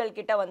 புள்ளிகள்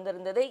கிட்ட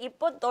வந்திருந்தது.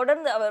 இப்போ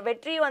தொடர்ந்து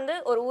வெற்றி வந்து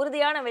ஒரு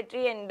உறுதியான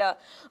வெற்றி அண்ட்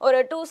ஒரு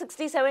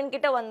 267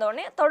 கிட்ட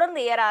வந்தோடனே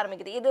தொடர்ந்து ஏற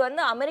ஆரம்பிக்குது. இது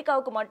வந்து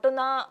அமெரிக்காவுக்கு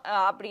மட்டும்தான்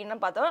அப்படின்னு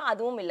பார்த்தோம்,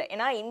 அதுவும் இல்லை.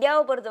 ஏன்னா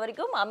இந்தியாவை பொறுத்த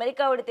வரைக்கும்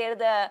அமெரிக்காவோட தேர்தல்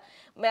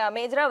அதை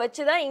மேஜரா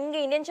வச்சுதான் இங்க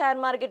இந்தியன் ஷேர்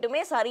மார்க்கெட்டுமே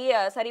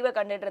சரிவை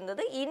கண்டுட்டு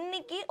இருந்தது.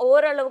 இன்னைக்கு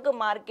ஓரளவுக்கு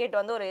மார்க்கெட்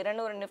வந்து ஒரு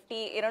 200 நிஃப்டி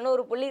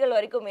 200 புள்ளிகள்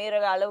வரைக்கும் ஏற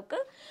அளவுக்கு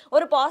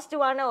ஒரு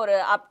பாசிட்டிவான ஒரு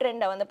அப்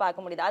ட்ரெண்டை வந்து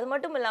பார்க்க முடியுது. அது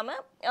மட்டும் இல்லாம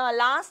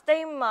லாஸ்ட்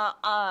டைம்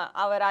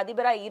அவர்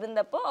அதிபரா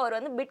இருந்தப்போ அவர்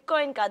வந்து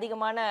பிட்காயின்க்கு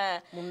அதிகமான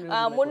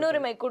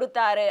முன்னுரிமை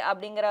கொடுத்தாரு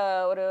அப்படிங்கிற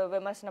ஒரு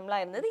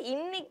விமர்சனம்லாம் இருந்தது.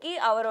 இன்னைக்கு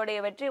அவருடைய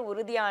வெற்றி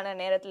உறுதியான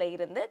நேரத்துல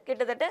இருந்து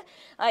கிட்டத்தட்ட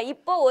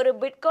இப்போ ஒரு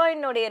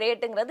பிட்காயினுடைய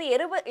ரேட்டுங்கிறது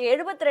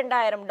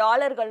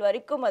 $72,000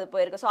 வரைக்கும் அது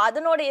போயிருக்கு. ஸோ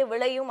அதனுடைய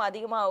விலையும்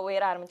அதிகமா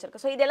உயர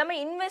ஆரம்பிச்சிருக்கு. ஸோ இது எல்லாமே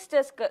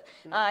இன்வெஸ்டர்ஸ்க்கு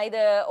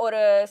இது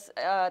ஒரு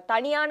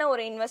தனியான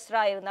ஒரு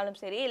இன்வெஸ்டரா இருந்தாலும்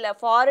சரி, இல்ல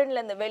ஃபாரின்ல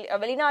இருந்து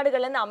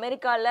வெளிநாடுகள்ல இருந்து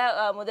அமெரிக்கால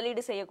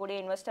முதலீடு செய்யக்கூடிய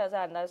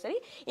இன்வெஸ்டர்ஸா இருந்தாலும் சரி,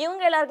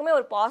 இவங்க எல்லாருக்குமே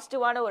ஒரு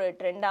பாசிட்டிவான ஒரு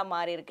ட்ரெண்டா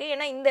மாறி இருக்கு.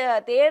 ஏன்னா இந்த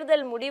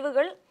தேர்தல்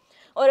முடிவுகள்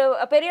ஒரு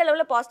பெரிய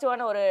அளவுல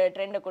பாசிட்டிவான ஒரு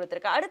ட்ரெண்ட்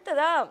கொடுத்துருக்கு.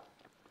 அடுத்ததா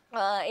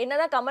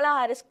என்னதான் கமலா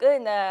ஹாரிஸ்க்கு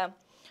இந்த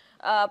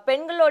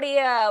பெண்களுடைய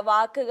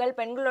வாக்குகள்,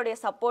 பெண்களுடைய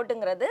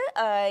சப்போர்ட்டுங்கிறது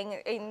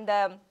இந்த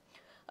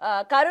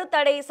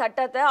கருத்தடை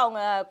சட்டத்தை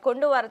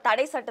அவங்க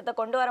தடை சட்டத்தை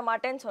கொண்டு வர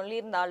மாட்டேன்னு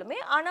சொல்லியிருந்தாலுமே,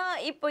 ஆனா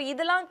இப்போ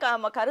இதெல்லாம்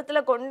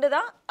கருத்துல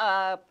கொண்டுதான்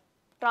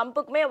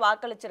ட்ரம்ப்புக்குமே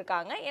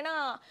வாக்களிச்சிருக்காங்க. ஏன்னா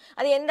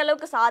அது எந்த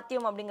அளவுக்கு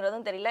சாத்தியம்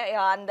அப்படிங்கிறதும் தெரியல.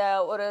 அந்த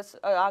ஒரு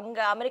அங்க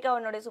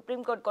அமெரிக்காவினுடைய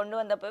சுப்ரீம் கோர்ட் கொண்டு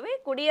வந்தப்பவே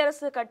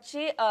குடியரசு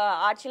கட்சி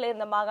ஆட்சியில்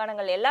இருந்த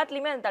மாகாணங்கள்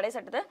எல்லாத்துலேயுமே அந்த தடை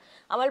சட்டத்தை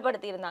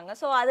அமல்படுத்தி இருந்தாங்க.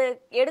 ஸோ அது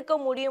எடுக்க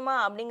முடியுமா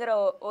அப்படிங்கிற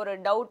ஒரு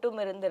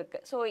டவுட்டும்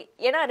இருந்திருக்கு. ஸோ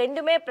ஏன்னா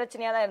ரெண்டுமே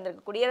பிரச்சனையாக தான்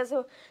இருந்திருக்கு. குடியரசு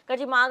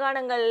கட்சி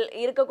மாகாணங்கள்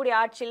இருக்கக்கூடிய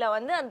ஆட்சியில்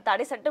வந்து அந்த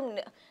தடை சட்டம்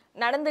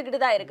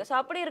நடந்துகிட்டு தான் இருக்கு. ஸோ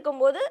அப்படி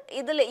இருக்கும்போது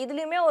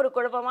இதுலயுமே ஒரு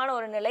குழப்பமான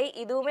ஒரு நிலை,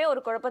 இதுவுமே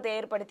ஒரு குழப்பத்தை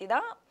ஏற்படுத்தி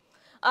தான்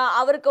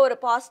அவருக்கு ஒரு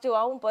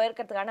பாசிட்டிவாகவும்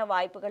போயிருக்கிறதுக்கான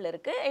வாய்ப்புகள்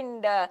இருக்கு.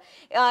 அண்ட்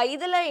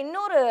இதுல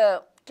இன்னொரு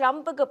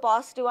ட்ரம்ப்புக்கு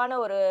பாசிட்டிவான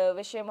ஒரு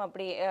விஷயம்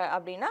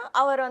அப்படின்னா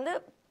அவர் வந்து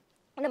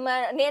நம்ம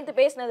நேற்று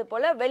பேசினது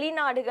போல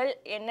வெளிநாடுகள்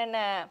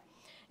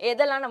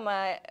எதெல்லாம் நம்ம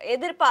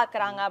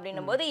எதிர்பார்க்கறாங்க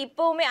அப்படின்னும் போது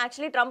இப்பவுமே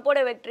ஆக்சுவலி ட்ரம்போட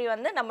வெற்றி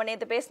வந்து நம்ம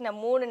நேற்று பேசின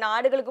 3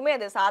 நாடுகளுக்குமே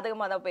அது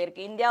சாதகமாக தான்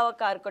போயிருக்கு.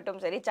 இந்தியாவுக்கா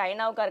இருக்கட்டும் சரி,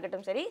 சைனாவுக்கா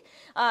இருக்கட்டும் சரி,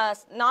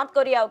 நார்த்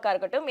கொரியாவுக்கா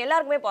இருக்கட்டும்,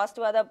 எல்லாருக்குமே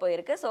பாசிட்டிவாக தான்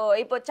போயிருக்கு. ஸோ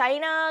இப்போ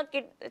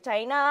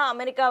சைனா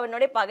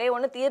அமெரிக்காவினுடைய பகை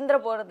ஒன்றும் தீர்ந்துட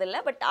போறது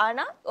இல்லை. பட்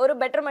ஆனால் ஒரு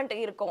பெட்டர்மெண்ட்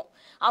இருக்கும்,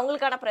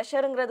 அவங்களுக்கான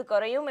ப்ரெஷருங்கிறது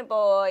குறையும். இப்போ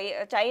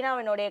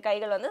சைனாவினுடைய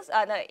கைகள் வந்து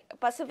அந்த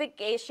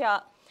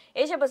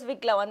ஏஷியா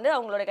பசிபிக்ல வந்து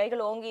அவங்களோட கைகள்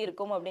ஓங்கி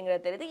இருக்கும்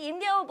அப்படிங்கிறது தெரியுது.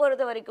 இந்தியாவை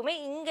பொறுத்த வரைக்குமே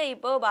இங்க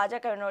இப்போ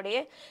பாஜகவினுடைய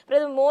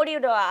பிரதமர்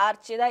மோடியோட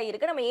ஆட்சி தான்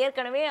இருக்கு. நம்ம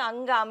ஏற்கனவே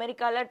அங்க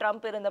அமெரிக்கால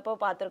ட்ரம்ப் இருந்தப்போ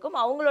பார்த்திருக்கோம்.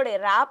 அவங்களுடைய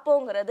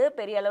ரேப்போங்கிறது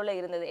பெரிய அளவுல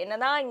இருந்தது.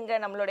 என்னதான் இங்க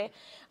நம்மளுடைய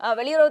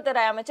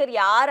வெளியுறவுத்துறை அமைச்சர்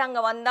யார்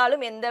அங்க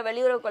வந்தாலும் எந்த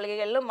வெளியுறவு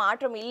கொள்கைகளிலும்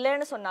மாற்றம்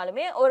இல்லைன்னு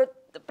சொன்னாலுமே, ஒரு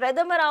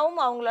பிரதமராகவும்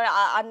அவங்களோட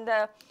அந்த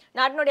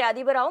நாட்டினுடைய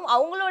அதிபராகவும்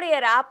அவங்களுடைய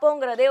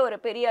ரேப்போங்கிறதே ஒரு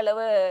பெரிய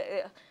அளவு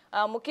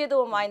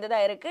முக்கியத்துவம் வாய்ந்ததா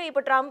இருக்கு.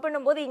 இப்போ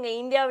ட்ரம்ப்னும் போது இங்க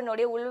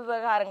இந்தியாவினுடைய உள்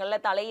விவகாரங்கள்ல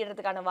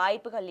தலையிடுறதுக்கான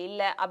வாய்ப்புகள்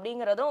இல்லை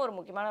அப்படிங்கிறதும் ஒரு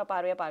முக்கியமான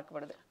பார்வையா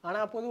பார்க்கப்படுது. ஆனா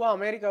பொதுவா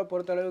அமெரிக்காவை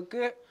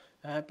பொறுத்தளவுக்கு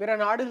பிற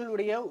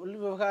நாடுகளுடைய உள்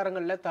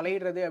விவகாரங்களில்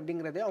தலையிடுறது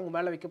அப்படிங்கிறது அவங்க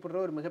மேலே வைக்கப்படுற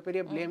ஒரு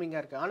மிகப்பெரிய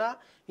பிளேமிங்காக இருக்குது. ஆனால்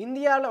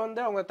இந்தியாவில்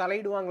வந்து அவங்க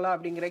தலையிடுவாங்களா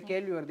அப்படிங்கிற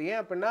கேள்வி வருது.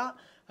 ஏன் அப்படின்னா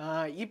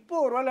இப்போ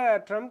ஒருவேளை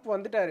ட்ரம்ப்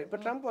வந்துட்டார், இப்போ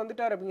ட்ரம்ப்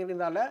வந்துட்டார்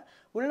அப்படிங்கிறதால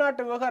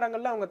உள்நாட்டு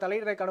விவகாரங்களில் அவங்க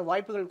தலையிடுறதுக்கான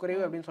வாய்ப்புகள்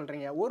குறைவு அப்படின்னு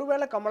சொல்கிறீங்க.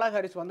 ஒருவேளை கமலா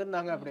ஹாரிஸ்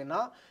வந்திருந்தாங்க அப்படின்னா,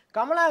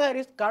 கமலா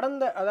ஹாரிஸ்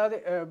அதாவது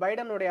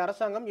பைடனுடைய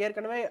அரசாங்கம்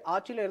ஏற்கனவே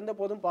ஆட்சியில் இருந்த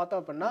போதும்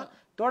பார்த்தோம் அப்படின்னா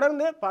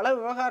தொடர்ந்து பல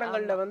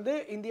விவகாரங்களில் வந்து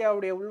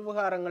இந்தியாவுடைய உள்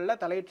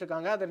விவகாரங்களில்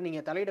தலையிட்டிருக்காங்க. அதை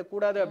நீங்கள்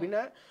தலையிடக்கூடாது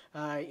அப்படின்னு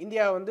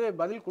இந்தியா வந்து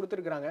பதில்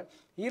கொடுத்துருக்குறாங்க.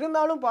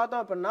 இருந்தாலும்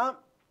பார்த்தோம் அப்படின்னா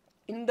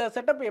இந்த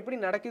செட்டப் எப்படி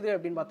நடக்குது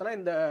அப்படின்னு பார்த்தோன்னா,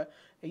 இந்த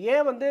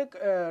ஏன் வந்து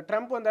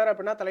ட்ரம்ப் வந்தார்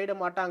அப்படின்னா தலையிட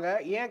மாட்டாங்க,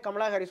 ஏன்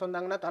கமலா ஹாரிஸ்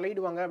வந்தாங்கன்னா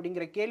தலையிடுவாங்க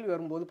அப்படிங்கிற கேள்வி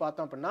வரும்போது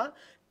பார்த்தோம் அப்படின்னா,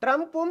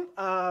 ட்ரம்ப்பும்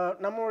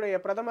நம்மளுடைய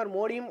பிரதமர்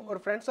மோடியும் ஒரு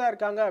ஃப்ரெண்ட்ஸாக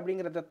இருக்காங்க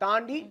அப்படிங்கிறத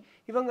தாண்டி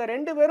இவங்க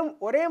 2 பேரும்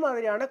ஒரே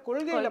மாதிரியான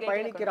கொள்கையில்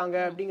பயணிக்கிறாங்க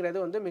அப்படிங்கிறது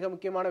வந்து மிக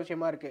முக்கியமான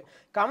விஷயமா இருக்கு.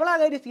 கமலா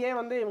ஹாரிஸ் ஏன்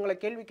வந்து இவங்களை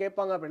கேள்வி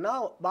கேட்பாங்க அப்படின்னா,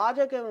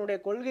 பாஜகவினுடைய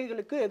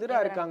கொள்கைகளுக்கு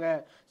எதிராக இருக்காங்க,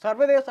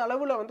 சர்வதேச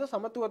அளவில் வந்து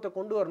சமத்துவத்தை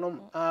கொண்டு வரணும்,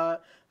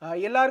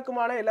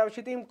 எல்லாருக்குமான எல்லா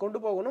விஷயத்தையும் கொண்டு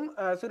போகணும்,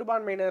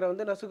 சிறுபான்மையினரை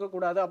வந்து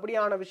நசுக்கக்கூடாது,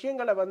 அப்படியான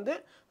விஷயங்களை வந்து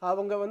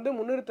அவங்க வந்து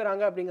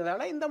முன்னிறுத்துறாங்க.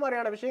 அப்படிங்கிறதால இந்த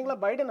மாதிரியான விஷயங்களை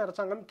பைடன்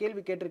அரசாங்கம்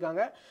கேள்வி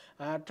கேட்டிருக்காங்க.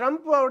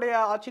 ட்ரம்ப்போடைய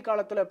ஆட்சி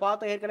காலத்தில்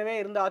ஏற்கனவே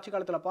இருந்த ஆட்சி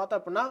காலத்தில் பார்த்தோம்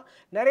அப்படின்னா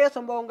நிறைய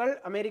சம்பவங்கள்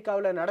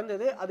அமெரிக்காவில்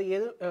நடந்தது, அது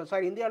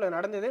இந்தியாவில்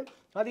நடந்தது,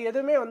 அது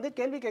எதுவுமே வந்து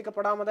கேள்வி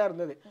கேட்கப்படாம தான்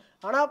இருந்தது.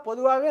 ஆனால்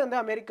பொதுவாகவே வந்து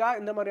அமெரிக்கா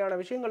இந்த மாதிரியான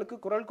விஷயங்களுக்கு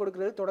குரல்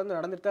கொடுக்கிறது தொடர்ந்து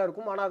நடந்துட்டு தான்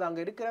இருக்கும். ஆனால் அது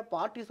அங்கே இருக்கிற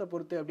பார்ட்டிஸை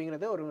பொறுத்து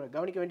அப்படிங்கிறது ஒரு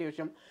கவனிக்க வேண்டிய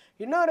விஷயம்.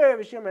 இன்னொரு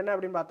விஷயம் என்ன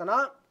அப்படின்னு பார்த்தோன்னா,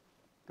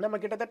 நம்ம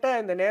கிட்டத்தட்ட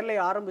இந்த நேர்லை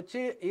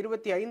ஆரம்பிச்சு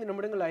 25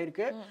 நிமிடங்கள்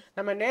ஆயிருக்கு.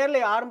 நம்ம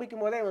நேர்லை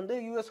ஆரம்பிக்கும் போதே வந்து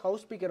யூஎஸ்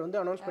ஹவுஸ் ஸ்பீக்கர் வந்து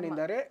அனௌன்ஸ்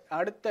பண்ணியிருந்தாரு,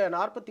 அடுத்த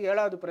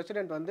 47வது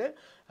பிரசிடென்ட் வந்து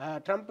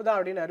ட்ரம்ப் தான்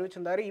அப்படின்னு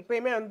அறிவிச்சிருந்தாரு.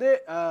 இப்பயுமே வந்து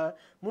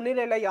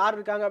முன்னிலையில யார்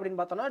இருக்காங்க அப்படின்னு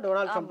பார்த்தோம்னா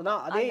டொனால்ட் ட்ரம்ப்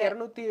தான். அதே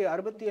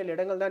 267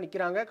 இடங்கள் தான்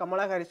நிற்கிறாங்க.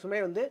 கமலா ஹாரிஸுமே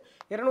வந்து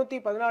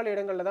 214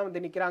 இடங்கள்ல தான்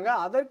வந்து நிற்கிறாங்க.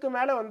 அதற்கு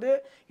மேலே வந்து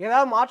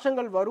ஏதாவது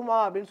மாற்றங்கள் வருமா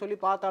அப்படின்னு சொல்லி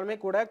பார்த்தாலுமே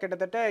கூட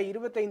கிட்டத்தட்ட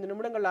 25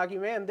 நிமிடங்கள்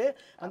ஆகியுமே வந்து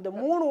அந்த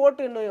 3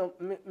 ஓட்டு இன்னும்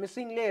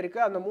மிஸ்ஸிங்லேயே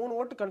இருக்கு. அந்த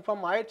 3 ஓட்டு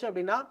கன்ஃபார்ம் ஆயிடுச்சு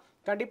அப்படின்னா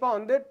கண்டிப்பா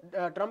வந்து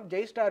ட்ரம்ப்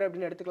ஜெயிச்சிட்டாரு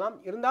அப்படின்னு எடுத்துக்கலாம்.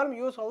 இருந்தாலும்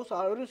யூஎஸ் ஹவுஸ்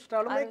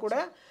அறிவிச்சிட்டாலுமே கூட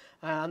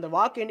அந்த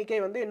வாக்கு எண்ணிக்கை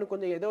வந்து இன்னும்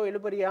கொஞ்சம் ஏதோ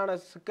இழுபறியான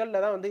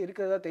சிக்கல்ல தான் வந்து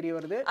இருக்கிறதா தெரிய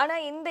வருது. ஆனா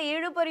இந்த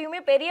இழுபறியுமே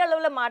பெரிய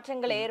அளவுல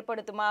மாற்றங்களை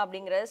ஏற்படுத்துமா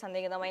அப்படிங்கறது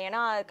சந்தேகம் தான்.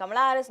 ஏன்னா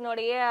கமலா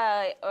ஹாரிஸ்னுடைய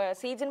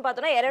சீசன்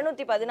பார்த்தோம்னா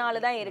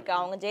 214 தான் இருக்கு.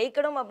 அவங்க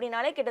ஜெயிக்கணும்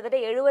அப்படின்னாலே கிட்டத்தட்ட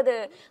 70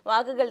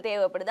 வாக்குகள்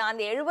தேவைப்படுது.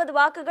 அந்த 70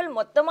 வாக்குகள்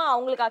மொத்தமா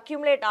அவங்களுக்கு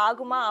அக்யூமுலேட்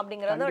ஆகுமா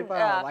அப்படிங்கறது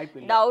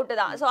டவுட்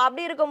தான். சோ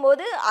அப்படி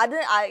இருக்கும்போது அது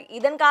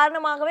இதன்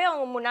காரணமாகவே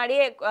அவங்க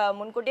முன்னாடியே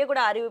முன்கூட்டியே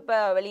கூட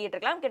அறிவிப்பை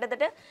வெளியிட்டிருக்கலாம்.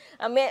 கிட்டத்தட்ட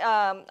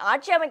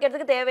ஆட்சி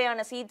அமைக்கிறதுக்கு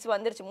தேவையான சீட்ஸ்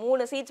வந்துருச்சு.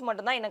 3 சீட்ஸ்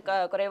மட்டும் தான் எனக்கு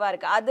குறைவா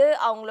இருக்கு. அது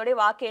அவங்களுடைய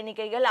வாக்கு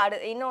எண்ணிக்கைகள்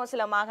இன்னும்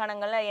சில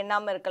மாகாணங்கள்ல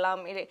எண்ணாம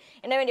இருக்கலாம்,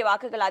 எண்ண வேண்டிய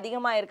வாக்குகள்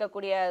அதிகமா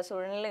இருக்கக்கூடிய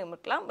சூழ்நிலையும்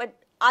இருக்கலாம். பட்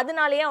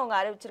அதனாலேயே அவங்க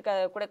அறிவிச்சிருக்க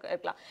கூட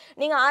இருக்கலாம்.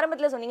 நீங்க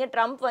ஆரம்பத்துல சொன்னீங்க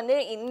ட்ரம்ப் வந்து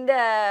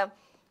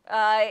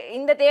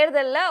இந்த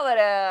தேர்தல்ல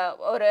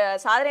ஒரு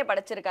சாதனை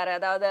படைச்சிருக்காரு.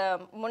 அதாவது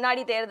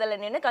முன்னாடி தேர்தல்ல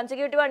நின்று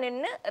கன்சிக்யூட்டிவா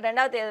நின்று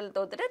 2வது தேர்தல்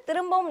தோத்துட்டு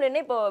திரும்பவும்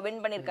நின்று இப்போ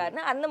வின்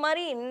பண்ணிருக்காருன்னு. அந்த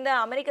மாதிரி இந்த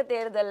அமெரிக்க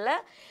தேர்தல்ல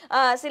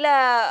சில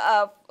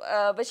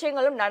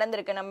விஷயங்களும்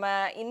நடந்திருக்கு. நம்ம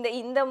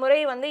இந்த முறை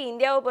வந்து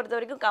இந்தியாவை பொறுத்த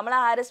வரைக்கும் கமலா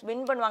ஹாரிஸ்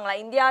வின் பண்ணுவாங்களா,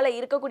 இந்தியாவில்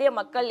இருக்கக்கூடிய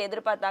மக்கள்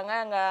எதிர்பார்த்தாங்க.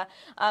 அங்க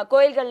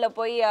கோயில்கள்ல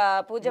போய்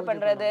பூஜை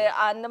பண்றது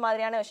அந்த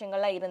மாதிரியான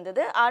விஷயங்கள்லாம்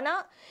இருந்தது. ஆனா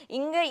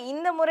இங்க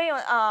இந்த முறை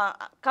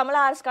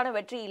கமலா ஹாரிஸ்க்கான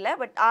வெற்றி இல்லை.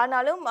 பட்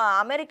ஆனாலும்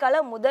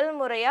அமெரிக்கால முதல்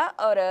முறையா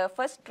ஒரு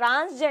ஃபர்ஸ்ட்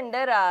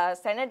டிரான்ஸ்ஜெண்டர்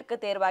செனட்க்கு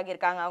தேர்வாகி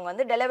இருக்காங்க. அவங்க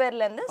வந்து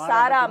டெலவேர்ல இருந்து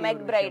சாரா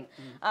மெக்பிரைட்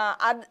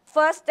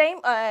ஃபர்ஸ்ட்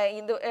டைம்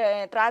இது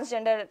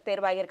டிரான்ஸ்ஜெண்டர்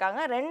தேர்வாகி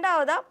இருக்காங்க.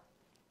 2வதா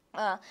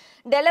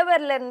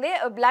டெலவர்ல இருந்து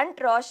பிளண்ட்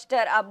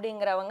ராஸ்டர்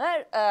அப்படிங்கிறவங்க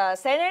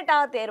செனட்டா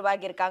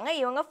தேர்வாகி இருக்காங்க.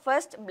 இவங்க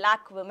ஃபர்ஸ்ட்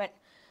பிளாக் விமன்.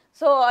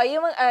 ஸோ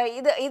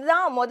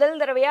இதுதான் முதல்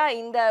தடவையா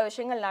இந்த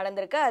விஷயங்கள்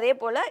நடந்திருக்கு. அதே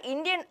போல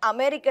இந்தியன்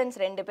அமெரிக்கன்ஸ்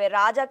 2 பேர்,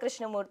 ராஜா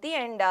கிருஷ்ணமூர்த்தி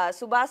அண்ட்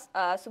சுபாஷ்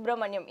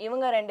சுப்பிரமணியம்,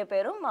 இவங்க 2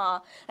 பேரும்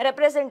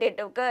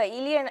ரெப்ரசன்டேட்டிவ்க்கு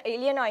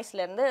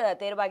இலியனாய்ஸ்ல இருந்து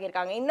தேர்வாகி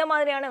இருக்காங்க. இந்த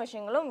மாதிரியான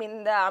விஷயங்களும்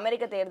இந்த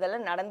அமெரிக்க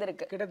தேர்தலில்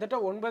நடந்திருக்கு. கிட்டத்தட்ட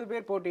 9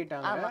 பேர்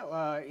போட்டிட்டாங்க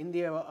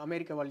இந்திய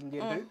அமெரிக்க வாழ்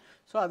இந்தியர்கள்.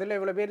 ஸோ அதில்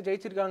இவ்வளோ பேர்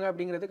ஜெயிச்சிருக்காங்க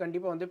அப்படிங்கிறது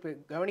கண்டிப்பாக வந்து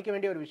கவனிக்க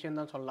வேண்டிய ஒரு விஷயம்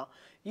தான் சொல்லலாம்.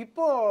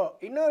 இப்போ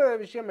இன்னொரு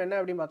விஷயம் என்ன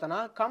அப்படின்னு பார்த்தோன்னா,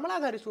 கமலா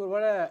ஹாரிஸ்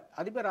ஒருவேளை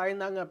அதிபர்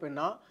ஆயிருந்தாங்க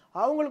அப்படின்னா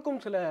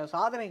அவங்களுக்கும் சில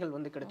சாதனைகள்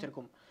வந்து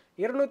கிடைச்சிருக்கும்.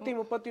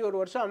 231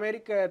 வருஷம்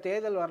அமெரிக்க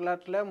தேர்தல்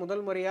வரலாற்றுல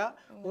முதல் முறையா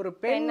ஒரு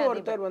பெண்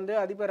ஒருத்தர் வந்து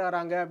அதிபர்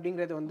ஆறாங்க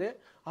அப்படிங்கிறது வந்து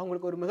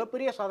அவங்களுக்கு ஒரு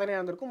மிகப்பெரிய சாதனையா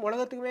இருந்திருக்கும்.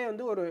 உலகத்துக்குமே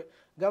வந்து ஒரு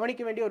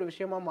கவனிக்க வேண்டிய ஒரு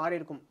விஷயமா மாறி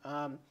இருக்கும்.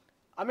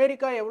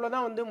 அமெரிக்கா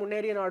எவ்வளவுதான் வந்து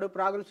முன்னேறிய நாடு,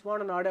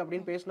 பிராகிருஷ்மான நாடு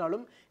அப்படின்னு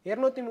பேசினாலும்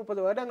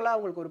 230 வருடங்களா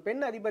அவங்களுக்கு ஒரு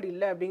பெண் அதிபர்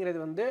இல்லை அப்படிங்கிறது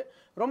வந்து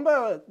ரொம்ப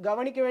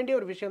கவனிக்க வேண்டிய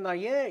ஒரு விஷயம் தான்.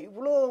 ஏன்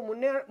இவ்வளோ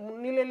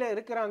முன்னிலையில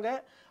இருக்கிறாங்க,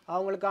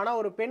 அவங்களுக்கான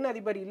ஒரு பெண்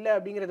அதிபர் இல்லை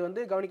அப்படிங்கிறது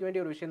வந்து கவனிக்க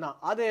வேண்டிய ஒரு விஷயம் தான்.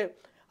 அது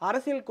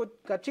அரசியல்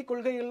கட்சி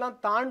கொள்கைகள்லாம்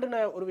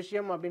தாண்டின ஒரு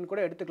விஷயம் அப்படின்னு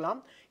கூட எடுத்துக்கலாம்.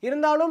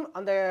 இருந்தாலும்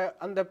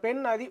அந்த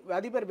பெண்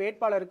அதிபர்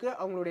வேட்பாளருக்கு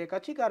அவங்களுடைய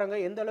கட்சிக்காரங்க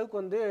எந்த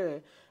அளவுக்கு வந்து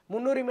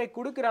முன்னுரிமை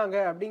கொடுக்குறாங்க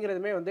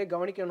அப்படிங்கிறதுமே வந்து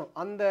கவனிக்கணும்.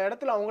 அந்த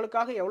இடத்துல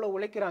அவங்களுக்காக எவ்வளோ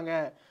உழைக்கிறாங்க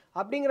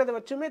அப்படிங்கிறத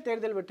வச்சுமே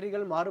தேர்தல்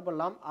வெற்றிகள்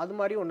மாறுபடலாம். அது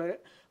மாதிரி ஒன்று.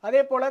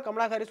 அதே போல்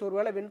கமலா ஹாரிஸ்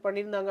ஒருவேளை வின்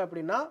பண்ணியிருந்தாங்க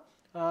அப்படின்னா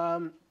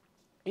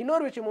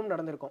இன்னொரு விஷயமும்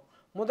நடந்திருக்கும்.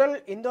 முதல்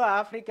இந்தோ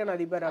ஆப்பிரிக்கன்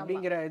அதிபர்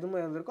அப்படிங்கிற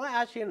இதுவும் இருந்திருக்கும்.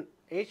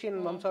 ஏசியன்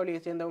வம்சாவளியை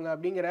சேர்ந்தவங்க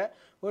அப்படிங்கிற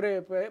ஒரு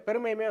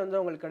பெருமையுமே வந்து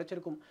அவங்களுக்கு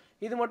கிடைச்சிருக்கும்.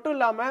 இது மட்டும்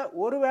இல்லாமல்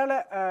ஒருவேளை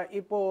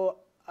இப்போ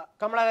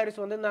கமலா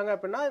ஹாரிஸ் வந்திருந்தாங்க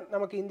அப்படின்னா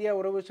நமக்கு இந்தியா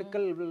உறவு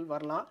சிக்கல்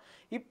வரலாம்.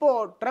 இப்போ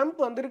ட்ரம்ப்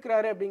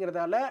வந்திருக்கிறாரு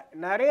அப்படிங்கிறதால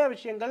நிறைய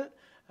விஷயங்கள்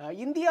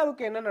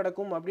இந்தியாவுக்கு என்ன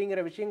நடக்கும்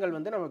அப்படிங்கிற விஷயங்கள்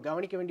வந்து நம்ம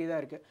கவனிக்க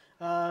வேண்டியதாக இருக்கு.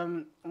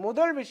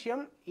 முதல்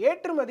விஷயம்,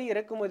 ஏற்றுமதி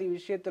இறக்குமதி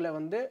விஷயத்துல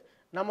வந்து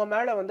நம்ம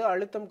மேல வந்து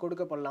அழுத்தம்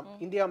கொடுக்கப்படலாம்,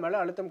 இந்தியா மேல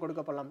அழுத்தம்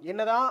கொடுக்கப்படலாம்.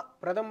 என்னதான்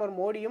பிரதமர்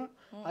மோடியும்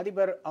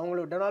அதிபர்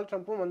அவங்களோட டொனால்ட்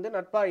ட்ரம்ப்பும் வந்து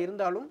நட்பா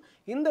இருந்தாலும்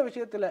இந்த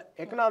விஷயத்துல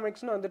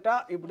எக்கனாமிக்ஸ்னு வந்துட்டா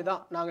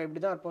இப்படிதான், நாங்க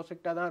இப்படிதான் இருப்போம்,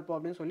 ஸ்ட்ரிக்டா தான் இருப்போம்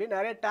அப்படின்னு சொல்லி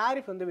நிறைய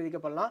டாரிஃப் வந்து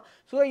விதிக்கப்படலாம்.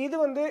 ஸோ இது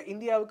வந்து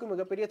இந்தியாவுக்கு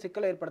மிகப்பெரிய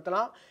சிக்கலை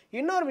ஏற்படுத்தலாம்.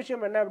 இன்னொரு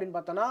விஷயம் என்ன அப்படின்னு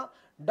பார்த்தோன்னா,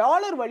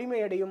 டாலர் வலிமை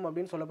அடையும்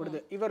அப்படின்னு சொல்லப்படுது.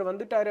 இவர்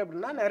வந்துட்டாரு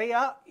அப்படின்னா நிறைய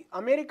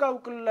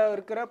அமெரிக்காவுக்குள்ள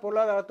இருக்கிற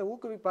பொருளாதாரத்தை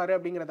ஊக்குவிப்பாரு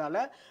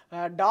அப்படிங்கிறதால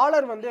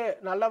டாலர் வந்து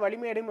நல்லா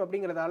வலிமை அடையும்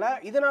அப்படிங்கிறதால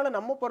இதனால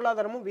நம்ம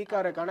பொருளாதாரமும் வீக்கா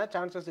இருக்கான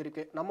சான்சஸ்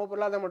இருக்கு. நம்ம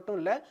பொருளாதாரம் மட்டும்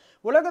இல்ல,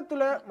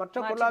 உலகத்துல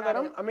மற்ற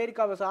பொருளாதாரம்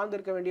அமெரிக்காவை சார்ந்து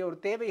இருக்க வேண்டிய ஒரு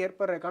தேவை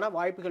ஏற்படுறதுக்கான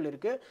வாய்ப்புகள்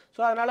இருக்கு.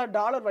 ஸோ அதனால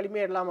டாலர்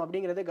வலிமையிடலாம்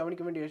அப்படிங்கிறது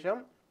கவனிக்க வேண்டிய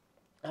விஷயம்.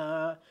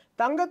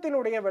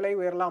 தங்கத்தினுடைய விலை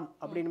உயரலாம்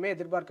அப்படின்னுமே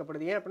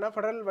எதிர்பார்க்கப்படுது. ஏன் அப்படின்னா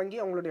ஃபெடரல் வங்கி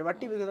அவங்களுடைய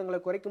வட்டி விகிதங்களை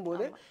குறைக்கும்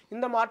போது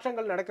இந்த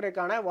மாற்றங்கள்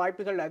நடக்கிறதுக்கான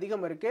வாய்ப்புகள்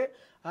அதிகம் இருக்கு.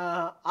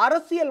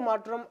 அரசியல்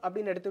மாற்றம்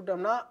அப்படின்னு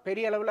எடுத்துக்கிட்டோம்னா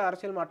பெரிய அளவில்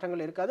அரசியல்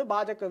மாற்றங்கள் இருக்காது.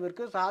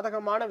 பாஜகவிற்கு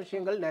சாதகமான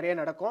விஷயங்கள் நிறைய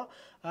நடக்கும்.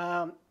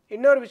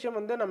 இன்னொரு விஷயம்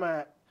வந்து நம்ம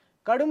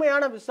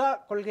கடுமையான விசா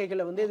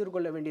கொள்கைகளை வந்து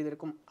எதிர்கொள்ள வேண்டியது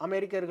இருக்கும்.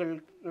 அமெரிக்கர்கள்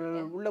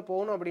உள்ள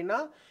போகணும் அப்படின்னா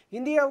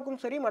இந்தியாவுக்கும்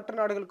சரி மற்ற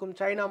நாடுகளுக்கும்,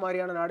 சைனா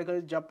மாதிரியான நாடுகள்,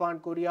 ஜப்பான்,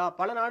 கொரியா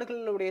பல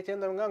நாடுகளுடைய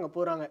சேர்ந்தவங்க அங்கே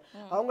போறாங்க.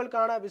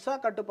 அவங்களுக்கான விசா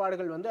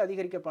கட்டுப்பாடுகள் வந்து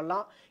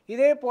அதிகரிக்கப்படலாம்.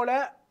 இதே போல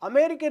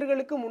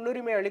அமெரிக்கர்களுக்கு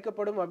முன்னுரிமை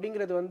அளிக்கப்படும்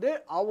அப்படிங்கிறது வந்து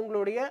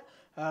அவங்களுடைய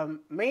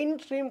மெயின்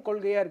ஸ்ட்ரீம்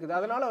கொள்கையாக இருக்குது.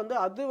 அதனால வந்து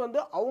அது வந்து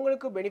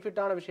அவங்களுக்கு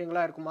பெனிஃபிட்டான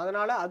விஷயங்களா இருக்கும்.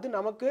 அதனால அது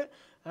நமக்கு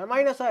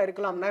மைனஸாக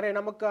இருக்கலாம். நிறைய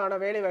நமக்கான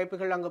வேலை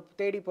வாய்ப்புகள் அங்கே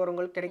தேடி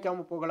போகிறவங்களுக்கு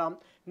கிடைக்காம போகலாம்.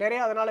 நிறைய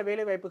அதனால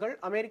வேலை வாய்ப்புகள்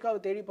அமெரிக்காவை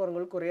தேடி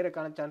போகிறவங்களுக்கு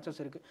குறையறதுக்கான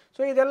சான்சஸ் இருக்குது.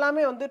 ஸோ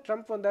இதெல்லாமே வந்து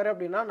ட்ரம்ப் வந்தார்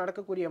அப்படின்னா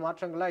நடக்கக்கூடிய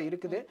மாற்றங்களாக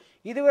இருக்குது.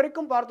 இது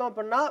வரைக்கும் பார்த்தோம்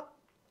அப்படின்னா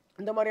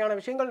இந்த மாதிரியான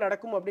விஷயங்கள்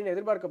நடக்கும் அப்படின்னு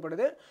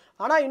எதிர்பார்க்கப்படுது.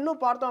 ஆனால்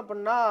இன்னும் பார்த்தோம்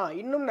அப்படின்னா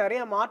இன்னும்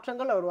நிறைய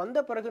மாற்றங்கள் அவர் வந்த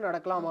பிறகு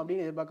நடக்கலாம்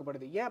அப்படின்னு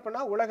எதிர்பார்க்கப்படுது. ஏன்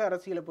அப்படின்னா உலக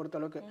அரசியலை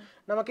பொறுத்தளவுக்கு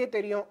நமக்கே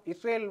தெரியும்,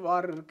 இஸ்ரேல்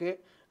வார் இருக்கு,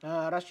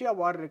 ரஷ்யா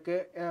வார் இருக்கு,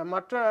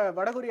 மற்ற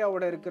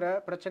வடகொரியாவோட இருக்கிற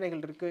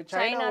பிரச்சனைகள் இருக்கு,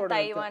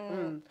 சைனாவோட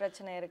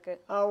பிரச்சனை இருக்கு.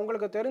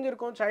 உங்களுக்கு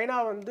தெரிஞ்சிருக்கும், சைனா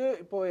வந்து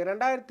இப்போ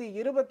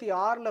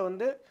 2026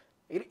 வந்து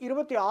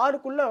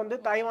 26க்குள்ள வந்து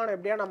தைவானை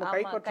எப்படியா நம்ம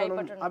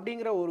கைப்பற்றணும்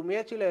அப்படிங்கிற ஒரு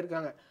முயற்சியில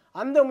இருக்காங்க.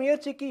 அந்த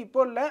முயற்சிக்கு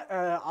இப்போ இல்ல,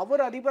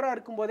 அவர் அதிபரா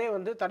இருக்கும்போதே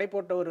வந்து தடை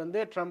போட்டவர்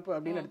வந்து ட்ரம்ப்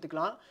அப்படின்னு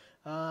எடுத்துக்கலாம்.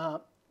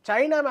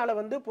 சைனா மேல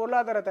வந்து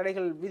பொருளாதார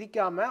தடைகள்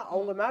விதிக்காம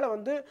அவங்க மேல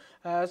வந்து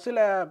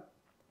சில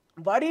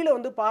வரியில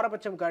வந்து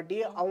பாரபட்சம் காட்டி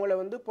அவங்கள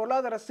வந்து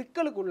பொருளாதார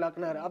சிக்கலுக்கு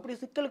உள்ளாக்குனாரு. அப்படி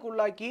சிக்கலுக்கு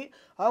உள்ளாக்கி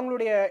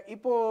அவங்களுடைய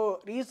இப்போ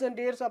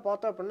ரீசெண்ட் இயர்ஸா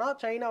பார்த்தோம் அப்படின்னா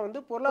சைனா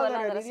வந்து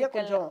பொருளாதார ரீதியா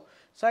கொஞ்சம்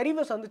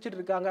சரிவை சந்திச்சுட்டு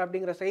இருக்காங்க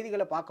அப்படிங்கிற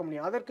செய்திகளை பார்க்க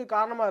முடியும். அதற்கு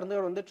காரணமா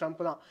இருந்தவர் வந்து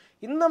ட்ரம்ப் தான்.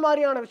 இந்த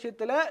மாதிரியான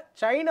விஷயத்துல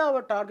சைனாவை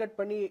டார்கெட்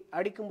பண்ணி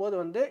அடிக்கும்போது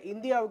வந்து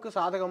இந்தியாவுக்கு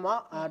சாதகமா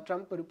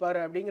ட்ரம்ப் இருப்பாரு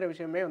அப்படிங்கிற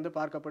விஷயமே வந்து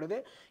பார்க்கப்படுது.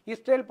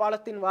 இஸ்ரேல்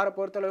பாலஸ்தீன் வார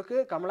பொறுத்தளவுக்கு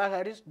கமலா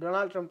ஹாரிஸ்,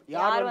 டொனால்ட் ட்ரம்ப்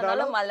யார்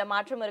வந்தாலும் அதுல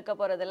மாற்றம் இருக்க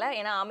போறது இல்ல.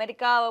 ஏன்னா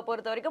அமெரிக்காவை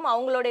பொறுத்த வரைக்கும்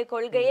அவங்களுடைய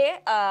கொள்கையே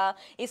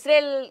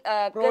இஸ்ரேல்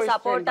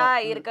சப்போர்ட்டா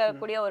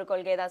இருக்கக்கூடிய ஒரு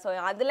கொள்கை தான். சோ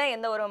அதுல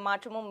எந்த ஒரு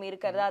மாற்றமும்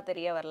இருக்கிறதா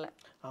தெரிய வரல.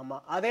 ஆமா,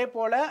 அதே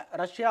போல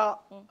ரஷ்யா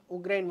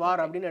உக்ரைன்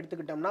வார் அப்படின்னு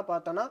எடுத்துக்கிட்டோம்னா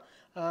பார்த்தோன்னா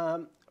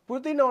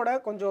புதினோட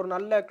கொஞ்சம் ஒரு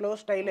நல்ல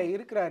க்ளோஸ் ஸ்டைல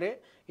இருக்கிறாரு.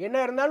 என்ன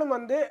இருந்தாலும்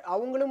வந்து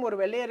அவங்களும் ஒரு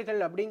வெள்ளையர்கள்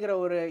அப்படிங்கிற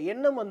ஒரு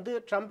எண்ணம் வந்து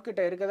ட்ரம்ப்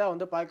கிட்ட இருக்கதா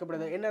வந்து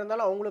பார்க்கப்படுது. என்ன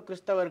இருந்தாலும் அவங்களும்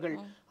கிறிஸ்தவர்கள்,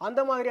 அந்த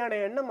மாதிரியான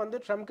எண்ணம் வந்து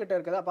ட்ரம்ப் கிட்ட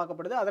இருக்கதா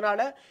பார்க்கப்படுது. அதனால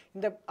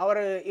இந்த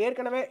அவர்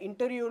ஏற்கனவே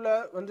இன்டர்வியூல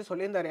வந்து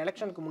சொல்லியிருந்தாரு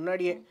எலெக்ஷனுக்கு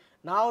முன்னாடியே,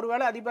 நான்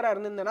ஒருவேளை அதிபரா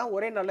இருந்திருந்தேன்னா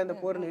ஒரே நல்ல இந்த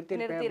போர்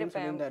நிறுத்திருப்பேன் அப்படின்னு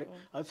சொல்லியிருந்தாரு.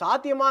 அது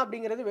சாத்தியமா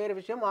அப்படிங்கிறது வேற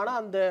விஷயம். ஆனா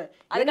அந்த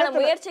அதுக்கான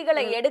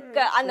முயற்சிகளை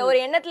எடுக்க அந்த ஒரு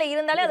எண்ணத்துல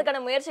இருந்தாலே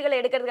அதுக்கான முயற்சிகளை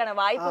எடுக்கிறதுக்கான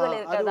வாய்ப்புகள்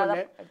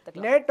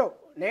இருக்கிறதா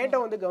நேட்டோ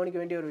வந்து கவனிக்க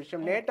வேண்டிய ஒரு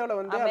விஷயம். நேட்டோல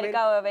வந்து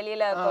அமெரிக்காவை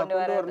வெளியில கொண்டு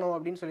வரணும்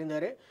அப்படின்னு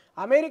சொல்லியிருந்தாரு.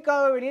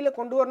 அமெரிக்காவை வெளியில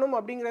கொண்டு வரணும்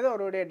அப்படிங்கிறது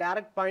அவருடைய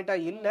டைரக்ட் பாயிண்டா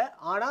இல்ல.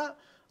 ஆனா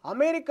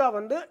அமெரிக்கா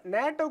வந்து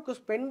நேட்டோக்கு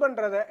ஸ்பெண்ட்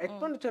பண்றத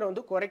எக்ஸ்பெண்டிச்சரை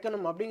வந்து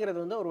குறைக்கணும் அப்படிங்கிறது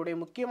வந்து அவருடைய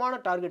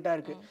முக்கியமான டார்கெட்டா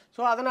இருக்கு.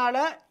 ஸோ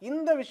அதனால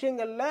இந்த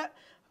விஷயங்கள்ல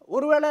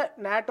ஒருவேளை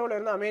நேட்டோல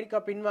இருந்து அமெரிக்கா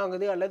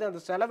பின்வாங்குது அல்லது அந்த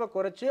செலவை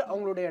குறைச்சு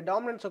அவங்களுடைய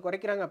டாமினன்ஸை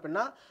குறைக்கிறாங்க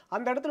அப்படின்னா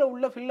அந்த இடத்துல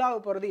உள்ள ஃபில் ஆக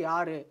போறது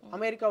யாரு,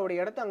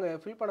 அமெரிக்காவுடைய இடத்த அங்க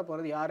ஃபில் பண்ண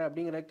போறது யாரு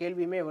அப்படிங்கிற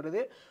கேள்வியுமே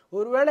வருது.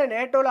 ஒருவேளை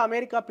நேட்டோல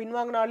அமெரிக்கா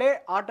பின்வாங்கினாலே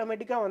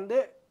ஆட்டோமேட்டிக்கா வந்து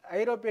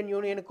ஐரோப்பியன்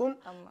யூனியனுக்கும்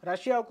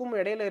ரஷ்யாவுக்கும்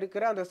இடையில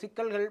இருக்கிற அந்த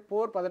சிக்கல்கள்,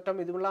 போர் பதட்டம்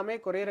இது எல்லாமே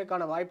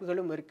குறையறதுக்கான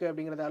வாய்ப்புகளும் இருக்கு.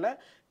 அப்படிங்கிறதால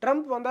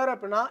ட்ரம்ப் வந்தார்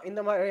அப்படின்னா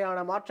இந்த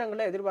மாதிரியான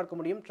மாற்றங்களை எதிர்பார்க்க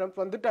முடியும். ட்ரம்ப்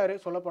வந்துட்டாரு.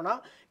 சொல்லப்போனா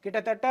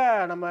கிட்டத்தட்ட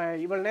நம்ம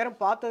இவ்வளவு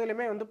நேரம்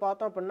பார்த்ததுலையுமே வந்து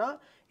பார்த்தோம் அப்படின்னா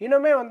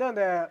இன்னுமே வந்து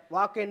அந்த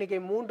வாக்கு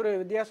எண்ணிக்கை 3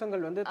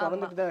 வித்தியாசங்கள் வந்து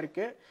தொடர்ந்துட்டு தான்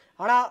இருக்கு.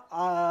 ஆனா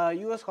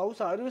யுஎஸ்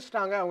ஹவுஸ்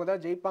அறிவிச்சிட்டாங்க அவங்க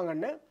தான்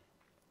ஜெயிப்பாங்கன்னு.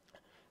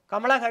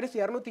 கமலா ஹாரிஸ்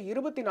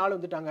 224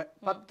 வந்துட்டாங்க.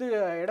 10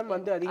 இடம்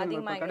வந்து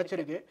அதிகமாக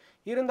கிடைச்சிருக்கு.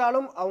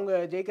 இருந்தாலும் அவங்க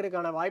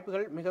ஜெயிக்கிறதுக்கான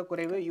வாய்ப்புகள் மிக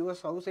குறைவு.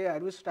 யுஎஸ் ஹவுஸே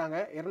அறிவிச்சிட்டாங்க.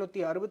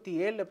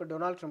 267 இப்போ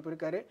டொனால்ட் ட்ரம்ப்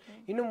இருக்காரு.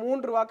 இன்னும்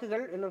 3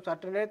 வாக்குகள் இன்னும்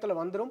சற்று நேரத்தில்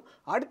வந்துடும்.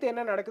 அடுத்து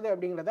என்ன நடக்குது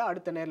அப்படிங்கிறத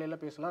அடுத்த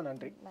நேரில் பேசலாம்.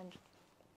 நன்றி.